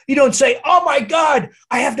 you don't say, oh my God,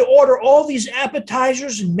 I have to order all these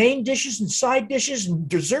appetizers and main dishes and side dishes and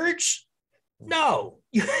desserts. No,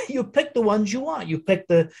 you pick the ones you want. You pick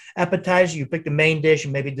the appetizer, you pick the main dish,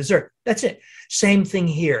 and maybe dessert. That's it. Same thing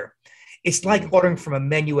here. It's like ordering from a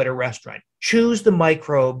menu at a restaurant. Choose the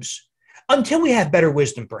microbes until we have better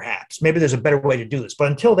wisdom, perhaps. Maybe there's a better way to do this,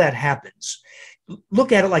 but until that happens,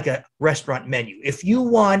 look at it like a restaurant menu. If you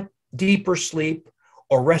want deeper sleep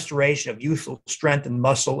or restoration of youthful strength and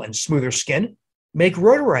muscle and smoother skin, make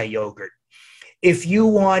Rotarai yogurt. If you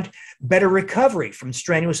want better recovery from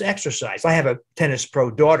strenuous exercise, I have a tennis pro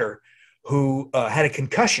daughter who had a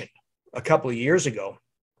concussion a couple of years ago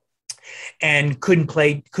and couldn't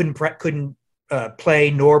play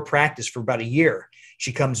nor practice for about a year.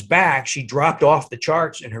 She comes back, she dropped off the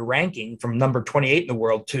charts in her ranking from number 28 in the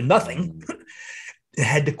world to nothing.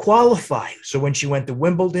 Had to qualify. So when she went to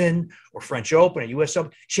Wimbledon or French Open or US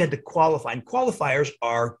Open, she had to qualify. And qualifiers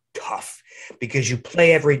are tough because you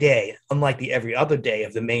play every day, unlike the every other day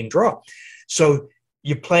of the main draw. So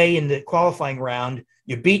you play in the qualifying round,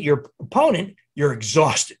 you beat your opponent, you're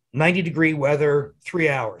exhausted. 90-degree weather, 3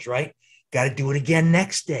 hours, right? Got to do it again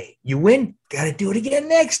next day. You win, got to do it again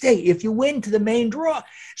next day if you win to the main draw.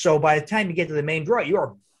 So by the time you get to the main draw, you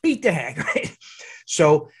are beat to heck, right?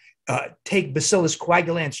 So take Bacillus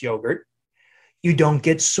coagulans yogurt, you don't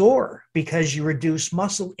get sore because you reduce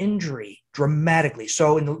muscle injury dramatically.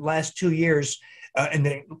 So in the last 2 years,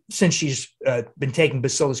 since she's been taking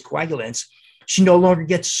Bacillus coagulans, she no longer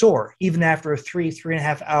gets sore, even after a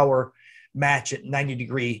 3.5 hour match at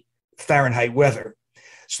 90-degree Fahrenheit weather.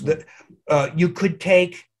 So that you could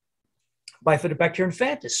take Bifidobacter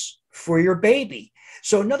infantis for your baby.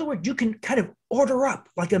 So in other words, you can kind of order up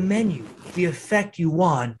like a menu the effect you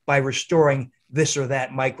want by restoring this or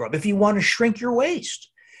that microbe. If you want to shrink your waist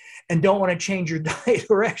and don't want to change your diet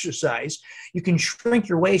or exercise, you can shrink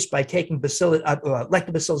your waist by taking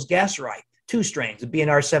Lactobacillus gasseri, 2 strains, the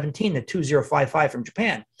BNR 17, the 2055 from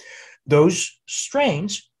Japan. Those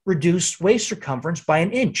strains reduce waist circumference by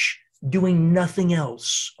 1 inch, doing nothing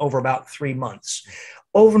else over about 3 months.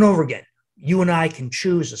 Over and over again, you and I can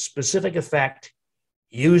choose a specific effect,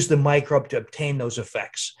 use the microbe to obtain those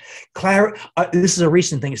effects. This is a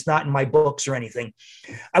recent thing. It's not in my books or anything.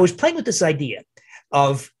 I was playing with this idea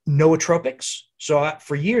of nootropics. So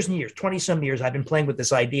for years and years, 20-some years, I've been playing with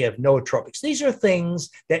this idea of nootropics. These are things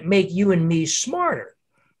that make you and me smarter,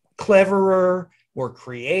 cleverer, more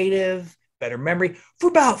creative, better memory for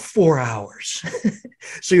about 4 hours.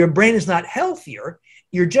 So your brain is not healthier.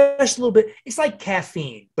 You're just a little bit, it's like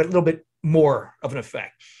caffeine, but a little bit more of an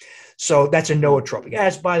effect. So that's a nootropic.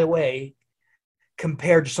 As, by the way,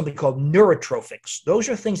 compared to something called neurotrophics, those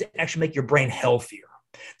are things that actually make your brain healthier.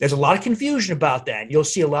 There's a lot of confusion about that. You'll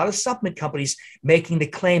see a lot of supplement companies making the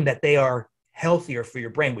claim that they are healthier for your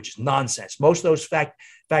brain, which is nonsense. Most of those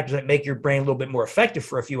factors that make your brain a little bit more effective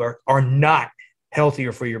for a few are not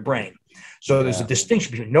healthier for your brain. So there's a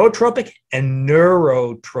distinction between nootropic and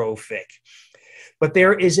neurotrophic. But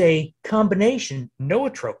there is a combination,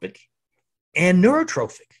 nootropic and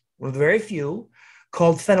neurotrophic, one of the very few,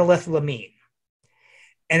 called phenylethylamine.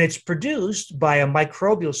 And it's produced by a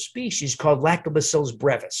microbial species called Lactobacillus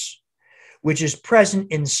brevis, which is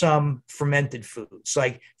present in some fermented foods,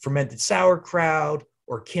 like fermented sauerkraut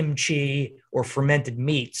or kimchi or fermented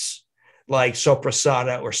meats, like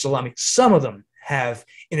soprasada or salami. Some of them have,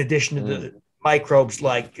 in addition to the microbes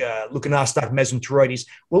like Leuconostoc mesenteroides,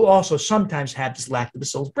 will also sometimes have this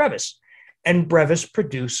Lactobacillus brevis. And brevis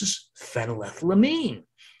produces phenylethylamine.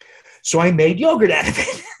 So I made yogurt out of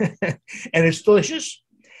it, and it's delicious.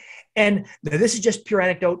 And this is just pure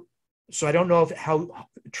anecdote, so I don't know how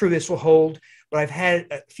true this will hold, but I've had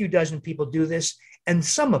a few dozen people do this, and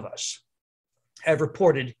some of us have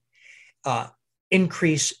reported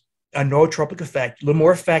increase a nootropic effect, a little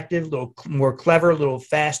more effective, a little more clever, a little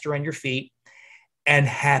faster on your feet, and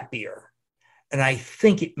happier. and I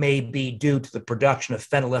think it may be due to the production of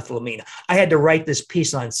phenylethylamine. I had to write this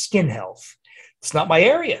piece on skin health. It's not my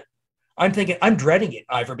area. I'm dreading it,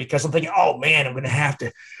 Ivor, because I'm thinking, oh man, I'm going to have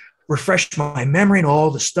to refresh my memory and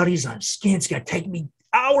all the studies on skin. It's going to take me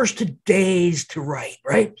hours to days to write,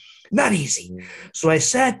 right? Not easy. So I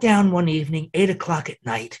sat down one evening, 8 o'clock at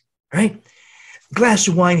night, right? Glass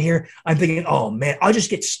of wine here. I'm thinking, oh man, I'll just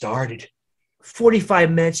get started.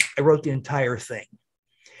 45 minutes, I wrote the entire thing.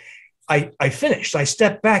 I finished. I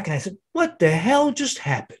stepped back and I said, what the hell just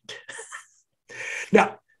happened?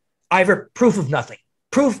 Now, Ivor, proof of nothing.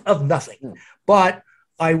 But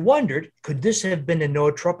I wondered, could this have been a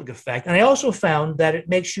nootropic effect? And I also found that it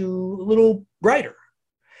makes you a little brighter.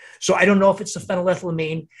 So I don't know if it's the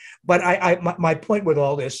phenylethylamine, but my point with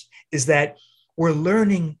all this is that we're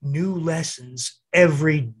learning new lessons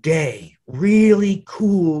every day, really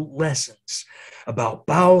cool lessons about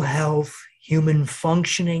bowel health, human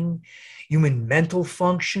functioning, human mental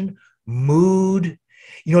function, mood.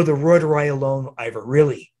 You know, the reuteri alone, Ivor,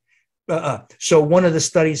 really. So one of the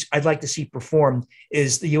studies I'd like to see performed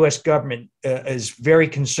is the U.S. government is very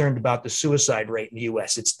concerned about the suicide rate in the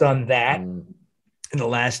U.S. It's done that in the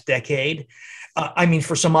last decade. I mean,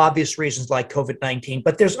 for some obvious reasons like COVID-19,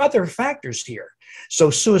 but there's other factors here. So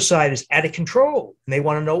suicide is out of control, and they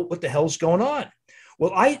want to know what the hell's going on.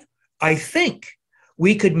 Well, I think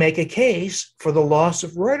we could make a case for the loss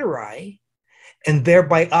of reuteri and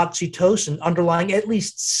thereby oxytocin underlying at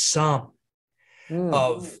least some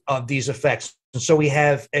of these effects. And so we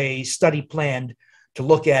have a study planned to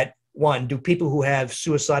look at, one, do people who have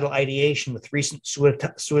suicidal ideation with recent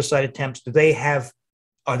suicide attempts,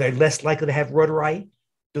 are they less likely to have reuteri?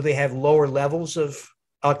 Do they have lower levels of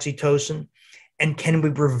oxytocin? And can we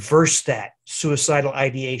reverse that suicidal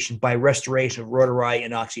ideation by restoration of reuteri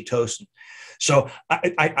and oxytocin? So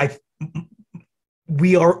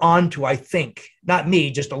we are on to, I think, not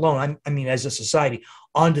me just alone, I mean, as a society,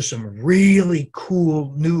 onto some really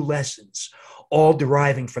cool new lessons, all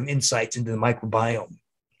deriving from insights into the microbiome.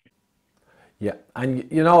 Yeah, and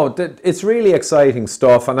you know, it's really exciting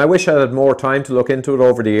stuff, and I wish I had more time to look into it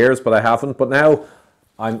over the years, but I haven't. But now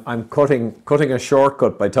I'm cutting a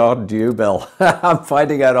shortcut by talking to you, Bill. I'm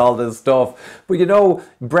finding out all this stuff. But you know,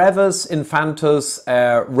 brevis, infantis,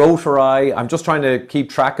 reuteri, I'm just trying to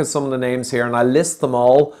keep track of some of the names here, and I list them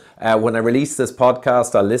all. When I release this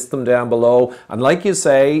podcast, I'll list them down below. And like you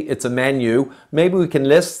say, it's a menu. Maybe we can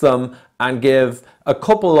list them and give a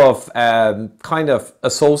couple of kind of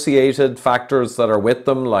associated factors that are with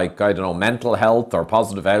them, like, I don't know, mental health or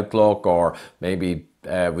positive outlook, or maybe,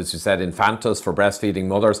 as you said, infantis for breastfeeding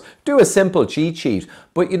mothers. Do a simple cheat sheet.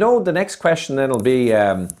 But you know, the next question then will be,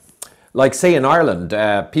 like say in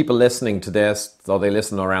Ireland, people listening to this, though they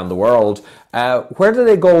listen around the world, where do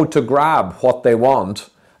they go to grab what they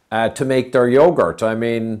want to make their yogurt? I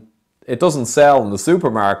mean, it doesn't sell in the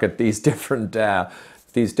supermarket, these different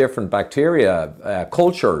bacteria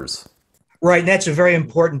cultures. Right, and that's a very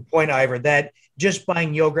important point, Ivor, that just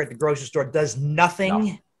buying yogurt at the grocery store does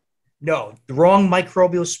nothing. No, the wrong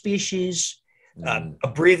microbial species,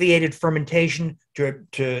 abbreviated fermentation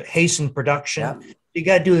to hasten production. Yeah. You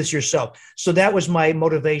got to do this yourself. So that was my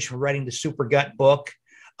motivation for writing the SuperGut book.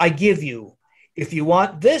 I give you, if you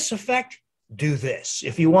want this effect, do this.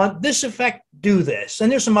 If you want this effect, do this.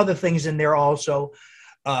 And there's some other things in there also.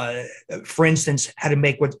 For instance, how to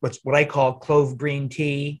make what I call clove green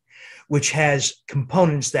tea, which has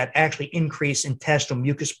components that actually increase intestinal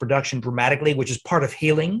mucus production dramatically, which is part of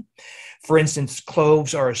healing. For instance,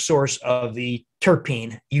 cloves are a source of the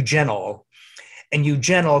terpene eugenol, and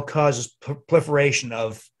eugenol causes proliferation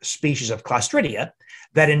of species of Clostridia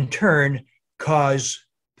that in turn cause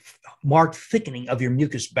marked thickening of your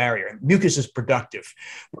mucus barrier. Mucus is productive.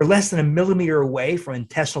 We're less than a millimeter away from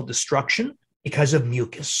intestinal destruction because of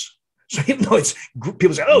mucus. So even though it's,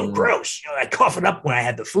 people say, oh, gross, you know, I cough it up when I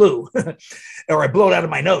had the flu or I blow it out of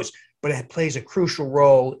my nose, but it plays a crucial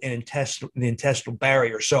role in the intestinal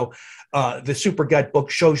barrier. So the SuperGut book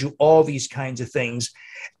shows you all these kinds of things.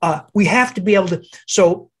 We have to be able to,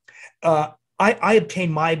 so I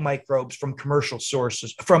obtain my microbes from commercial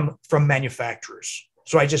sources, from manufacturers.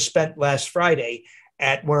 So I just spent last Friday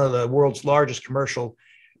at one of the world's largest commercial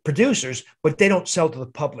producers, but they don't sell to the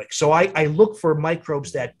public. So I look for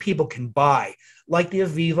microbes that people can buy, like the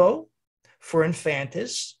Avivo for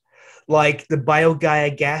infantis, like the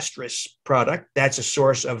BioGaia gastris product. That's a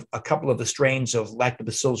source of a couple of the strains of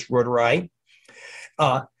Lactobacillus reuteri.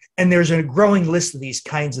 And there's a growing list of these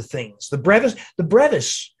kinds of things. The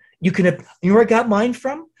brevis, you know where I got mine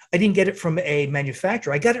from? I didn't get it from a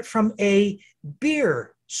manufacturer. I got it from a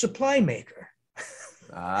beer supply maker.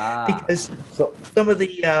 Ah, because so some of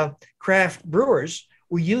the craft brewers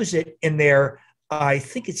will use it in their, I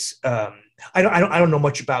think it's, I don't know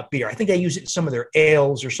much about beer. I think they use it in some of their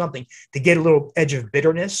ales or something to get a little edge of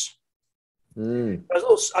bitterness. mm, I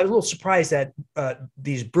was a little surprised that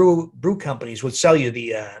these brew companies would sell you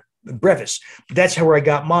the brevis. That's how I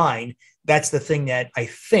got mine. That's the thing that I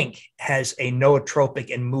think has a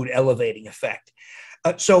nootropic and mood elevating effect.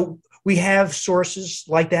 So we have sources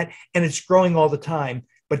like that, and it's growing all the time.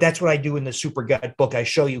 But that's what I do in the Super Gut book. I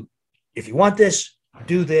show you, if you want this,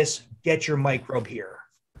 do this, get your microbe here.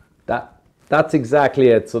 that that's exactly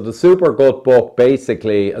it. So the Super Gut book,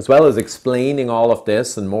 basically, as well as explaining all of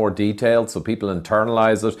this in more detail so people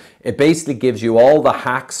internalize it, it basically gives you all the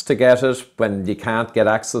hacks to get it when you can't get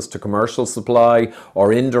access to commercial supply,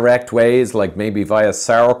 or indirect ways like maybe via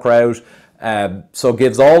sauerkraut. So it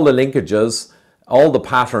gives all the linkages, all the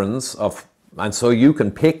patterns of, and so you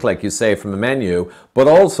can pick, like you say, from a menu, but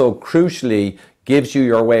also crucially gives you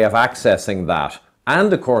your way of accessing that.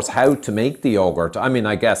 And of course, how to make the yogurt. I mean,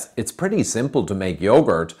 I guess it's pretty simple to make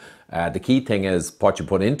yogurt. The key thing is what you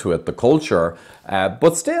put into it, the culture.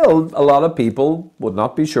 But still, a lot of people would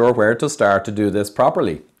not be sure where to start to do this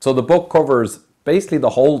properly. So the book covers basically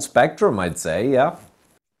the whole spectrum, I'd say, yeah.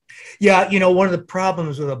 Yeah, one of the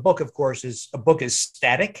problems with a book, of course, is a book is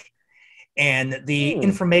static, and the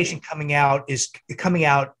information coming out is coming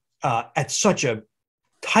out at such a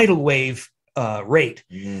tidal wave rate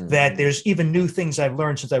that there's even new things I've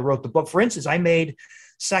learned since I wrote the book. For instance, I made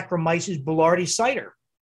Saccharomyces boulardii cider.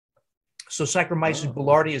 So Saccharomyces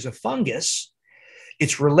boulardii is a fungus.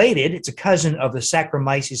 It's related. It's a cousin of the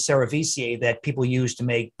Saccharomyces cerevisiae that people use to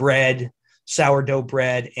make bread, sourdough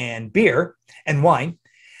bread, and beer and wine.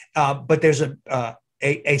 But there's a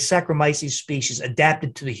Saccharomyces species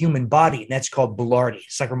adapted to the human body, and that's called boulardii,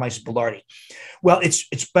 Saccharomyces boulardii. Well,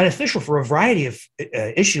 it's beneficial for a variety of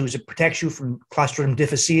issues. It protects you from Clostridium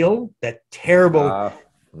difficile, that terrible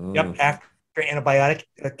after antibiotic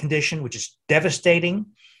condition, which is devastating.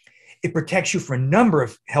 It protects you from a number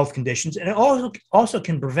of health conditions, and it also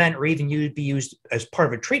can prevent or even be used as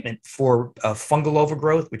part of a treatment for fungal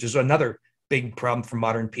overgrowth, which is another big problem for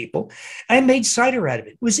modern people. I made cider out of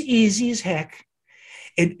it. It was easy as heck.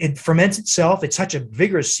 It ferments itself. It's such a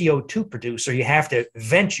vigorous CO2 producer. You have to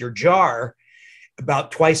vent your jar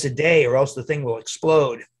about twice a day, or else the thing will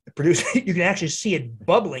explode. You can actually see it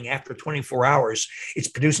bubbling after 24 hours. It's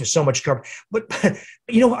producing so much carbon. But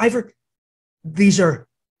Ivor, these are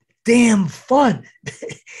damn fun.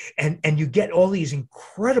 and you get all these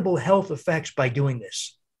incredible health effects by doing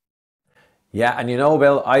this. Yeah, and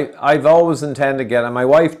Bill, I've always intended to get, and my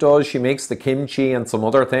wife does, she makes the kimchi and some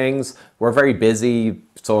other things. We're very busy,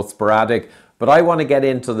 so it's sporadic. But I want to get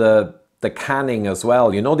into the canning as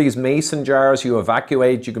well. These mason jars you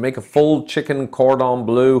evacuate, you can make a full chicken cordon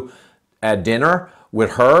bleu dinner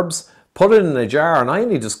with herbs, put it in a jar, and I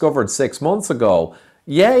only discovered 6 months ago.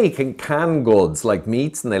 Yeah, you can can goods like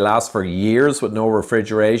meats and they last for years with no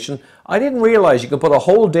refrigeration. I didn't realize you can put a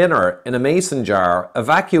whole dinner in a mason jar,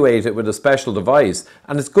 evacuate it with a special device,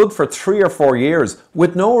 and it's good for 3 or 4 years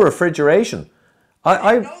with no refrigeration.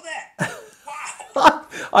 I didn't know that. Wow.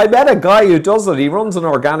 I met a guy who does it. He runs an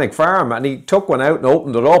organic farm, and he took one out and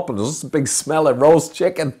opened it up, and there's just a big smell of roast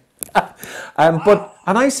chicken. Wow.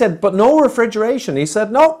 And I said, but no refrigeration. He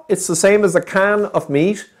said, no, it's the same as a can of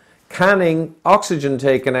meat. Canning, oxygen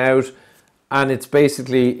taken out, and it's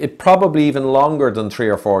probably even longer than 3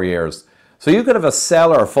 or 4 years. So you could have a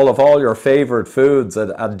cellar full of all your favorite foods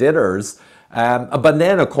at dinners. But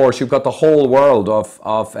then, of course, you've got the whole world of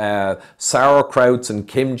sauerkrauts and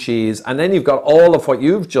kimchis, and then you've got all of what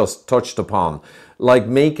you've just touched upon, like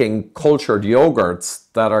making cultured yogurts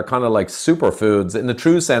that are kind of like superfoods in the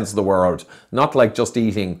true sense of the word, not like just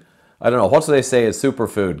eating, I don't know, what do they say is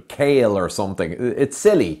superfood? Kale or something. It's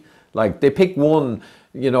silly. Like they pick one,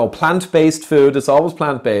 plant-based food, it's always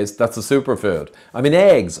plant-based, that's a superfood. I mean,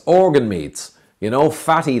 eggs, organ meats,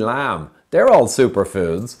 fatty lamb, they're all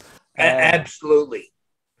superfoods. Absolutely.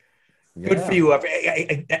 Yeah. Good for you.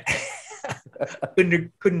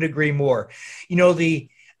 Couldn't agree more.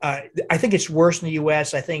 I think it's worse in the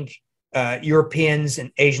U.S. I think Europeans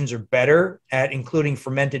and Asians are better at including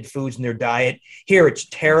fermented foods in their diet. Here, it's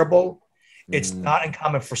terrible. It's not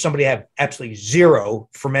uncommon for somebody to have absolutely zero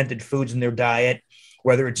fermented foods in their diet,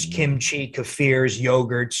 whether it's kimchi, kefirs,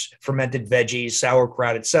 yogurts, fermented veggies,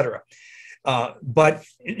 sauerkraut, etc. But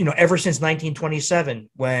ever since 1927,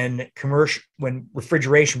 when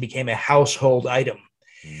refrigeration became a household item,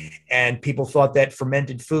 and people thought that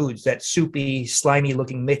fermented foods, that soupy,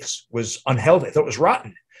 slimy-looking mix, was unhealthy. They thought it was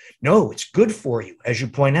rotten. No, it's good for you, as you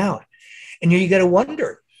point out. And you got to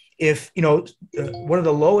wonder, if, one of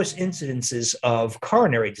the lowest incidences of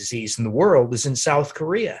coronary disease in the world is in South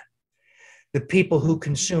Korea. The people who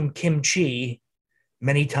consume kimchi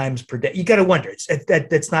many times per day, you got to wonder,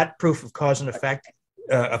 that's not proof of cause and effect,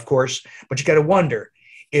 of course, but you got to wonder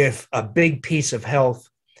if a big piece of health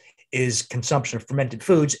is consumption of fermented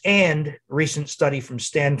foods. And recent study from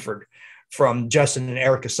Stanford, from Justin and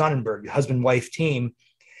Erica Sonnenberg, husband-wife team,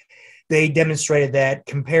 they demonstrated that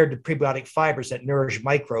compared to prebiotic fibers that nourish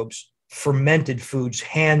microbes, fermented foods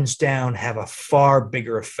hands down have a far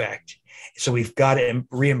bigger effect. So we've got to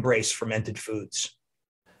re-embrace fermented foods.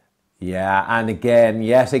 Yeah, and again,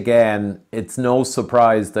 yet again, it's no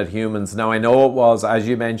surprise that humans, now I know it was, as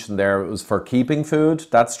you mentioned there, it was for keeping food,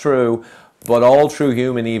 that's true, but all through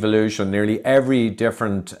human evolution, nearly every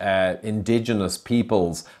different indigenous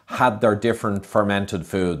peoples had their different fermented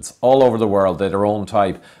foods all over the world, they had their own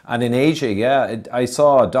type. And in Asia, yeah, I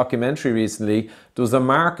saw a documentary recently, there was a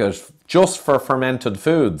market just for fermented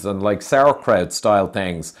foods and like sauerkraut style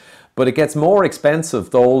things. But it gets more expensive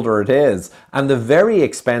the older it is. And the very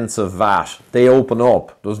expensive vat they open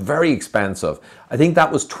up, it was very expensive. I think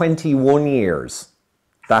that was 21 years,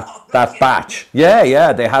 that batch.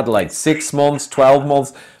 Yeah, they had like 6 months, 12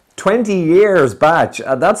 months, 20 years batch.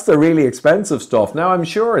 And that's the really expensive stuff. Now, I'm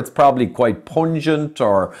sure it's probably quite pungent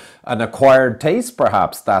or an acquired taste,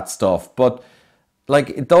 perhaps, that stuff. But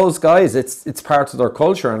like those guys, it's part of their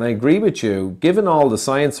culture. And I agree with you, given all the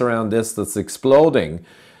science around this that's exploding,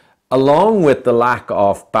 along with the lack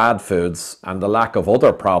of bad foods and the lack of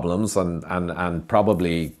other problems and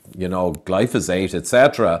probably, glyphosate,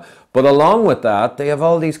 etc. But along with that, they have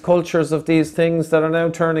all these cultures of these things that are now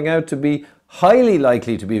turning out to be highly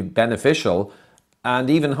likely to be beneficial and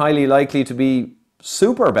even highly likely to be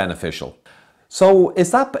super beneficial. So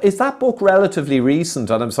is that book relatively recent?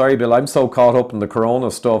 And I'm sorry, Bill, I'm so caught up in the corona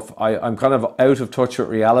stuff. I'm kind of out of touch with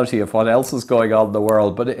reality of what else is going on in the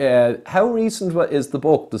world. But how recent is the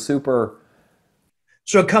book, the Super?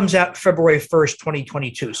 So it comes out February 1st,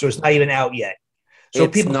 2022. So it's not even out yet. So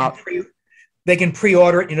it's people not. They can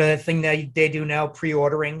pre-order it. That thing that they do now,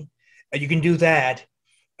 pre-ordering. You can do that.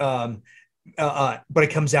 But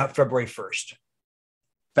it comes out February 1st.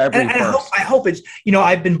 February 1st. I hope it's,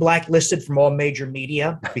 I've been blacklisted from all major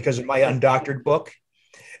media because of my undoctored book.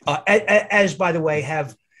 As, by the way,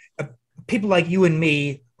 have people like you and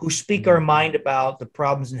me who speak our mind about the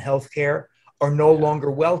problems in healthcare are no longer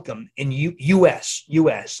welcome in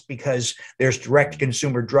U.S. because there's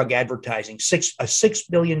direct-to-consumer drug advertising, a $6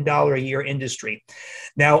 billion a year industry.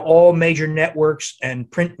 Now, all major networks and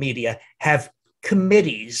print media have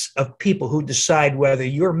committees of people who decide whether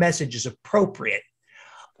your message is appropriate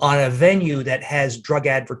on a venue that has drug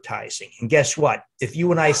advertising. And guess what? If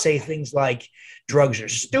you and I say things like drugs are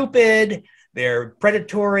stupid, they're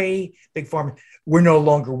predatory, big pharma, we're no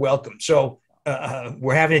longer welcome. So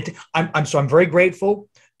we're having it. I'm very grateful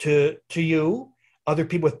to you, other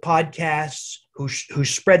people with podcasts who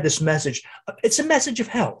spread this message. It's a message of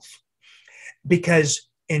health, because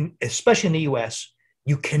especially in the US,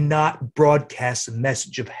 you cannot broadcast a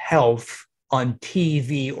message of health on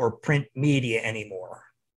TV or print media anymore.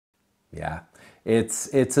 Yeah,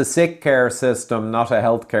 it's a sick care system, not a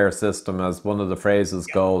healthcare system, as one of the phrases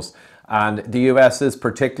goes. And the US is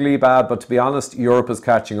particularly bad, but to be honest, Europe is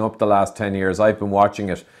catching up the last 10 years. I've been watching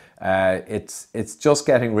it. It's just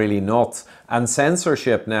getting really nuts. And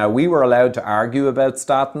censorship now, we were allowed to argue about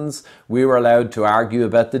statins. We were allowed to argue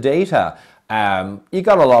about the data. You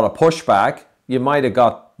got a lot of pushback. You might have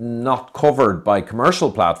got not covered by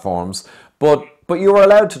commercial platforms, but you were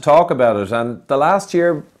allowed to talk about it. And the last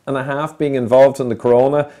year and a half being involved in the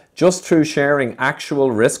corona, just through sharing actual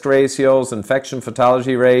risk ratios, infection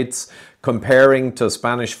fatality rates, comparing to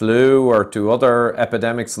Spanish flu or to other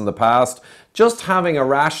epidemics in the past, just having a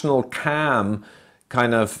rational, calm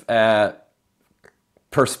kind of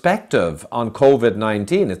perspective on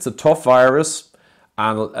COVID-19. It's a tough virus,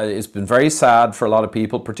 and it's been very sad for a lot of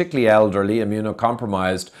people, particularly elderly,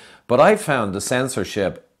 immunocompromised. But I found the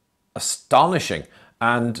censorship astonishing,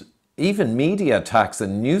 and even media attacks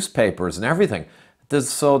and newspapers and everything.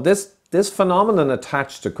 So this phenomenon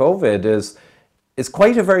attached to COVID is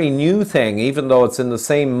quite a very new thing, even though it's in the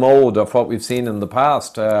same mode of what we've seen in the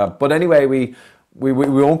past. But anyway, we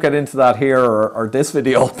won't get into that here, or this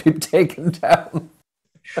video will be taken down.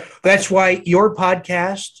 That's why your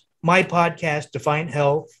podcast, my podcast, Defiant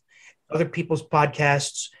Health, other people's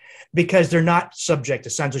podcasts, because they're not subject to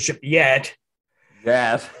censorship yet.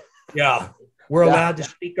 Yes. Yeah. We're allowed to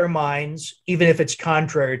speak our minds, even if it's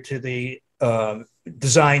contrary to the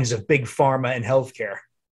designs of big pharma and healthcare.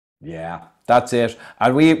 Yeah, that's it.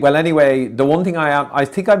 And well, anyway, the one thing I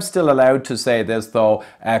think I'm still allowed to say this though,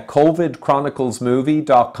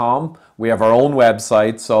 covidchroniclesmovie.com. We have our own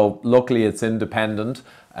website, so luckily it's independent.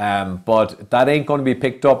 But that ain't going to be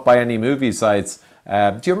picked up by any movie sites.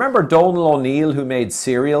 Do you remember Donal O'Neill, who made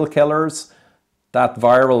Serial Killers? That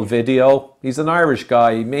viral video. He's an Irish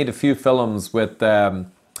guy. He made a few films with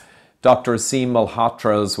Dr. Asim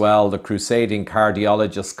Malhotra as well, the crusading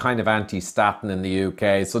cardiologist, kind of anti-statin in the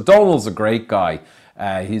UK. So Donald's a great guy.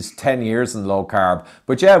 He's 10 years in low carb.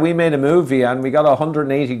 But yeah, we made a movie and we got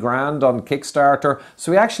 180 grand on Kickstarter.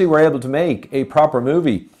 So we actually were able to make a proper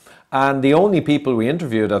movie. And the only people we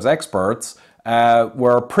interviewed as experts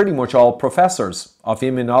were pretty much all professors of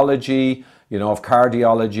immunology, of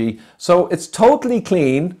cardiology. So it's totally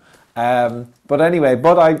clean. But anyway,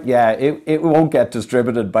 it won't get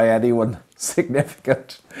distributed by anyone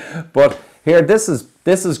significant. But here, this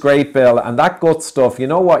is great, Bill, and that gut stuff. You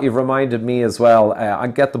know what? You've reminded me as well. I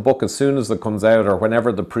get the book as soon as it comes out, or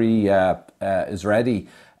whenever the pre is ready.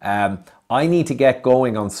 I need to get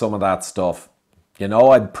going on some of that stuff.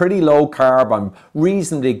 I'm pretty low carb. I'm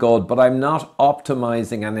reasonably good, but I'm not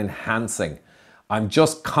optimizing and enhancing. I'm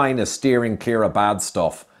just kind of steering clear of bad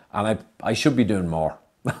stuff, and I should be doing more.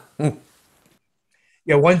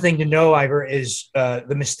 Yeah, one thing to know, Ivor, is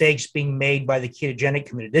the mistakes being made by the ketogenic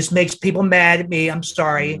community. This makes people mad at me. I'm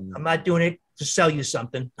sorry. I'm not doing it to sell you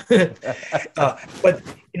something. But, the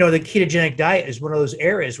ketogenic diet is one of those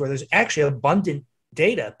areas where there's actually abundant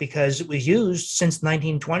data because it was used since the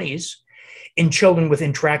 1920s in children with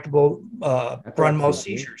intractable grand mal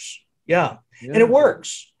seizures. Yeah, and it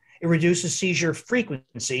works. It reduces seizure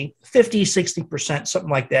frequency, 50, 60%,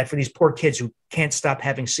 something like that, for these poor kids who can't stop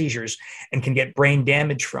having seizures and can get brain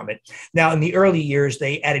damage from it. Now, in the early years,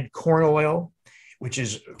 they added corn oil, which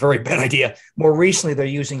is a very bad idea. More recently, they're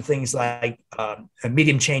using things like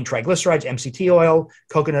medium chain triglycerides, MCT oil,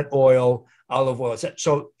 coconut oil, olive oil.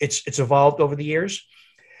 So it's evolved over the years.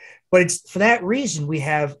 But it's for that reason we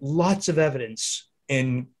have lots of evidence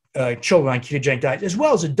in children on ketogenic diets, as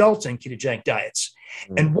well as adults on ketogenic diets.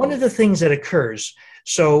 And one of the things that occurs,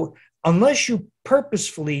 so unless you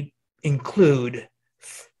purposefully include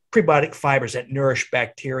prebiotic fibers that nourish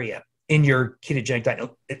bacteria in your ketogenic diet,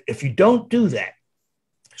 if you don't do that,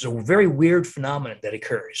 there's a very weird phenomenon that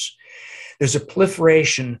occurs. There's a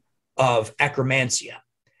proliferation of Akkermansia,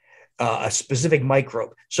 a specific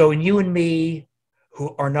microbe. So in you and me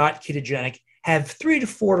who are not ketogenic, have 3 to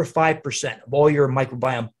 4 to 5% of all your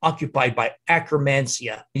microbiome occupied by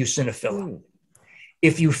Akkermansia muciniphila.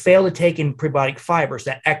 If you fail to take in prebiotic fibers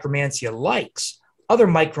that Akkermansia likes, other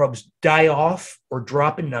microbes die off or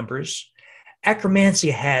drop in numbers.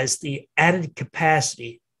 Akkermansia has the added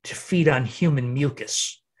capacity to feed on human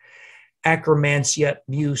mucus. Akkermansia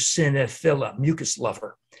muciniphila, mucus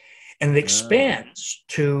lover. And it expands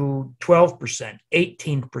to 12%,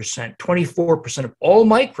 18%, 24% of all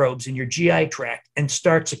microbes in your GI tract and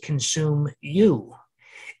starts to consume you.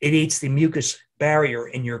 It eats the mucus barrier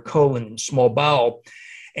in your colon and small bowel,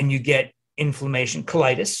 and you get inflammation,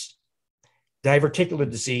 colitis, diverticular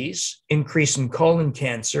disease, increase in colon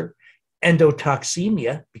cancer,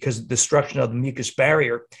 endotoxemia because of destruction of the mucus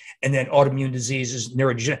barrier, and then autoimmune diseases,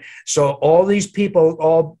 neurodegeneration. So all these people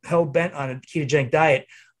all hell bent on a ketogenic diet,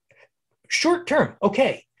 short term,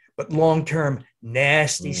 okay, but long term,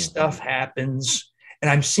 nasty stuff happens. And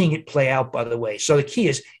I'm seeing it play out, by the way. So the key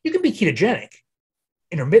is you can be ketogenic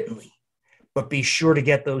intermittently, but be sure to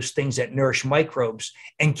get those things that nourish microbes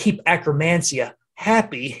and keep Akkermansia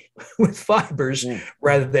happy with fibers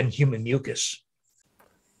rather than human mucus.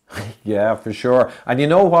 Yeah, for sure. And you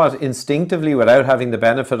know what? Instinctively, without having the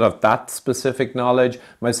benefit of that specific knowledge,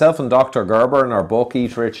 myself and Dr. Gerber in our book,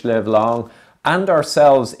 Eat Rich, Live Long, and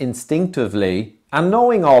ourselves instinctively, and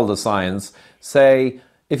knowing all the science, say,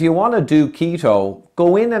 if you want to do keto,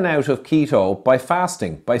 go in and out of keto by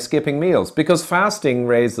fasting, by skipping meals, because fasting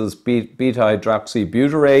raises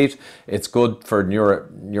beta-hydroxybutyrate. It's good for your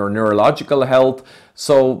neurological health.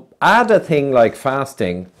 So add a thing like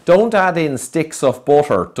fasting. Don't add in sticks of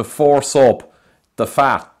butter to force up the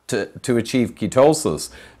fat to achieve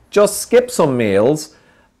ketosis. Just skip some meals.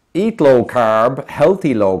 Eat low carb,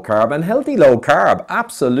 healthy low carb, and healthy low carb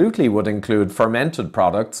absolutely would include fermented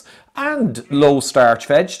products and low starch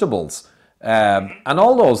vegetables and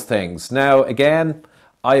all those things. Now, again,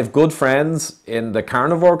 I have good friends in the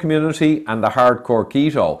carnivore community and the hardcore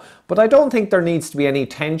keto, but I don't think there needs to be any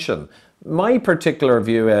tension. My particular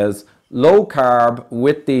view is low carb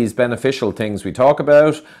with these beneficial things we talk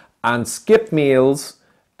about, and skip meals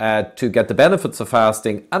to get the benefits of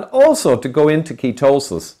fasting, and also to go into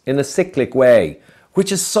ketosis in a cyclic way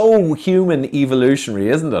which is so human evolutionary,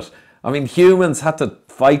 isn't it? I mean, humans had to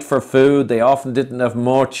fight for food. They often didn't have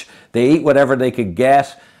much. They eat whatever they could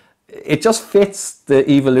get. It just fits the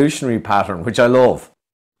evolutionary pattern, which I love.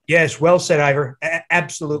 Yes, well said, Ivor.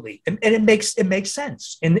 Absolutely, and it makes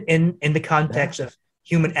sense in the context of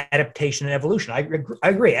human adaptation and evolution. I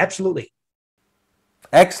agree, absolutely.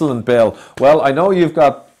 Excellent, Bill. Well, I know you've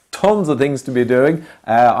got tons of things to be doing.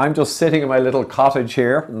 I'm just sitting in my little cottage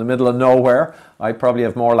here in the middle of nowhere. I probably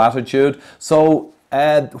have more latitude. So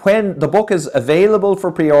when the book is available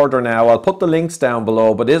for pre-order now, I'll put the links down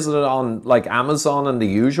below, but is it on like Amazon and the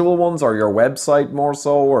usual ones, or your website more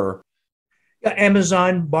so, or? Yeah,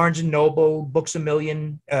 Amazon, Barnes and Noble, Books a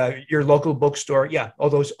Million, your local bookstore. Yeah, all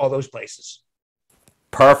those places.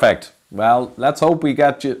 Perfect. Well, let's hope we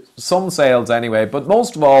get you some sales anyway. But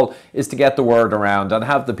most of all is to get the word around and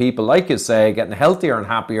have the people, like you say, getting healthier and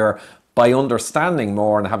happier by understanding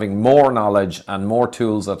more and having more knowledge and more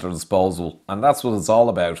tools at their disposal. And that's what it's all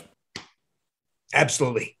about.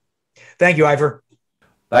 Absolutely. Thank you, Ivor.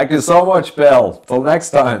 Thank you so much, Bill. Till next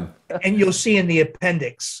time. And you'll see in the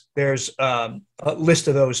appendix, there's a list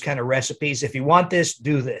of those kind of recipes. If you want this,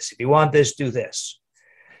 do this. If you want this, do this.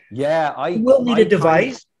 Yeah, you will need a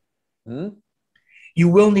device. You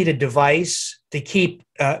will need a device to keep,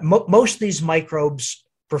 most of these microbes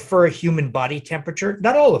prefer human body temperature.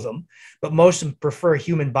 Not all of them, but most of them prefer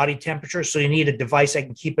human body temperature. So you need a device that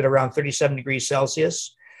can keep it around 37 degrees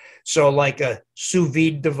Celsius. So like a sous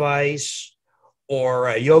vide device or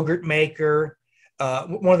a yogurt maker.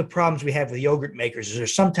 One of the problems we have with yogurt makers is they're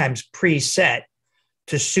sometimes preset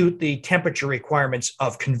to suit the temperature requirements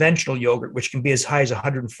of conventional yogurt, which can be as high as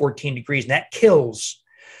 114 degrees. And that kills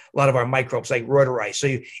a lot of our microbes like Reuteritis. So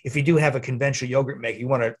if you do have a conventional yogurt maker, you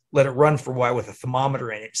want to let it run for a while with a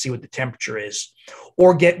thermometer in it, see what the temperature is,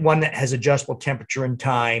 or get one that has adjustable temperature and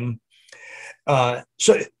time. But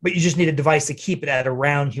you just need a device to keep it at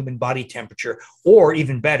around human body temperature, or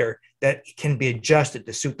even better, that can be adjusted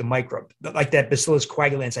to suit the microbe, like that Bacillus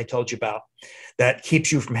coagulans I told you about, that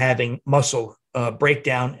keeps you from having muscle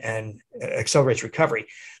breakdown and accelerates recovery.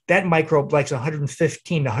 That microbe likes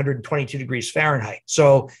 115 to 122 degrees Fahrenheit.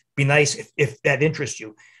 So it'd be nice if that interests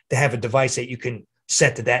you to have a device that you can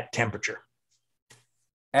set to that temperature.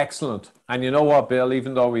 Excellent. And you know what, Bill,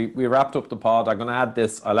 even though we wrapped up the pod, I'll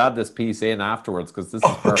add this piece in afterwards because this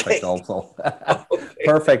is perfect also.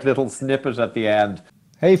 Perfect little snippet at the end.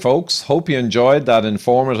 Hey folks, hope you enjoyed that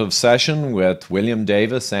informative session with William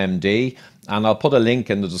Davis, MD, and I'll put a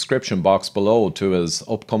link in the description box below to his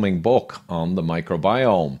upcoming book on the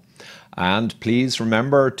microbiome. And please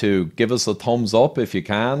remember to give us a thumbs up if you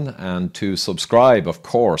can, and to subscribe, of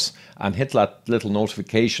course, and hit that little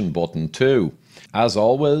notification button too. As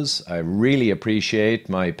always, I really appreciate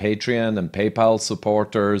my Patreon and PayPal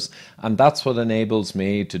supporters, and that's what enables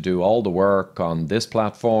me to do all the work on this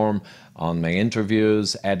platform, on my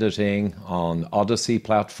interviews, editing, on Odyssey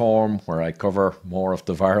platform, where I cover more of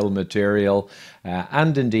the viral material,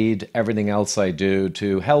 and indeed everything else I do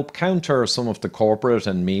to help counter some of the corporate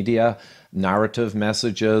and media narrative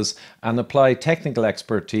messages and apply technical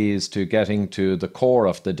expertise to getting to the core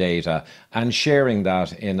of the data and sharing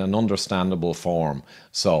that in an understandable form.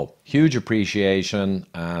 So huge appreciation,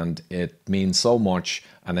 and it means so much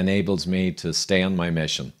and enables me to stay on my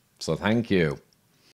mission. So thank you.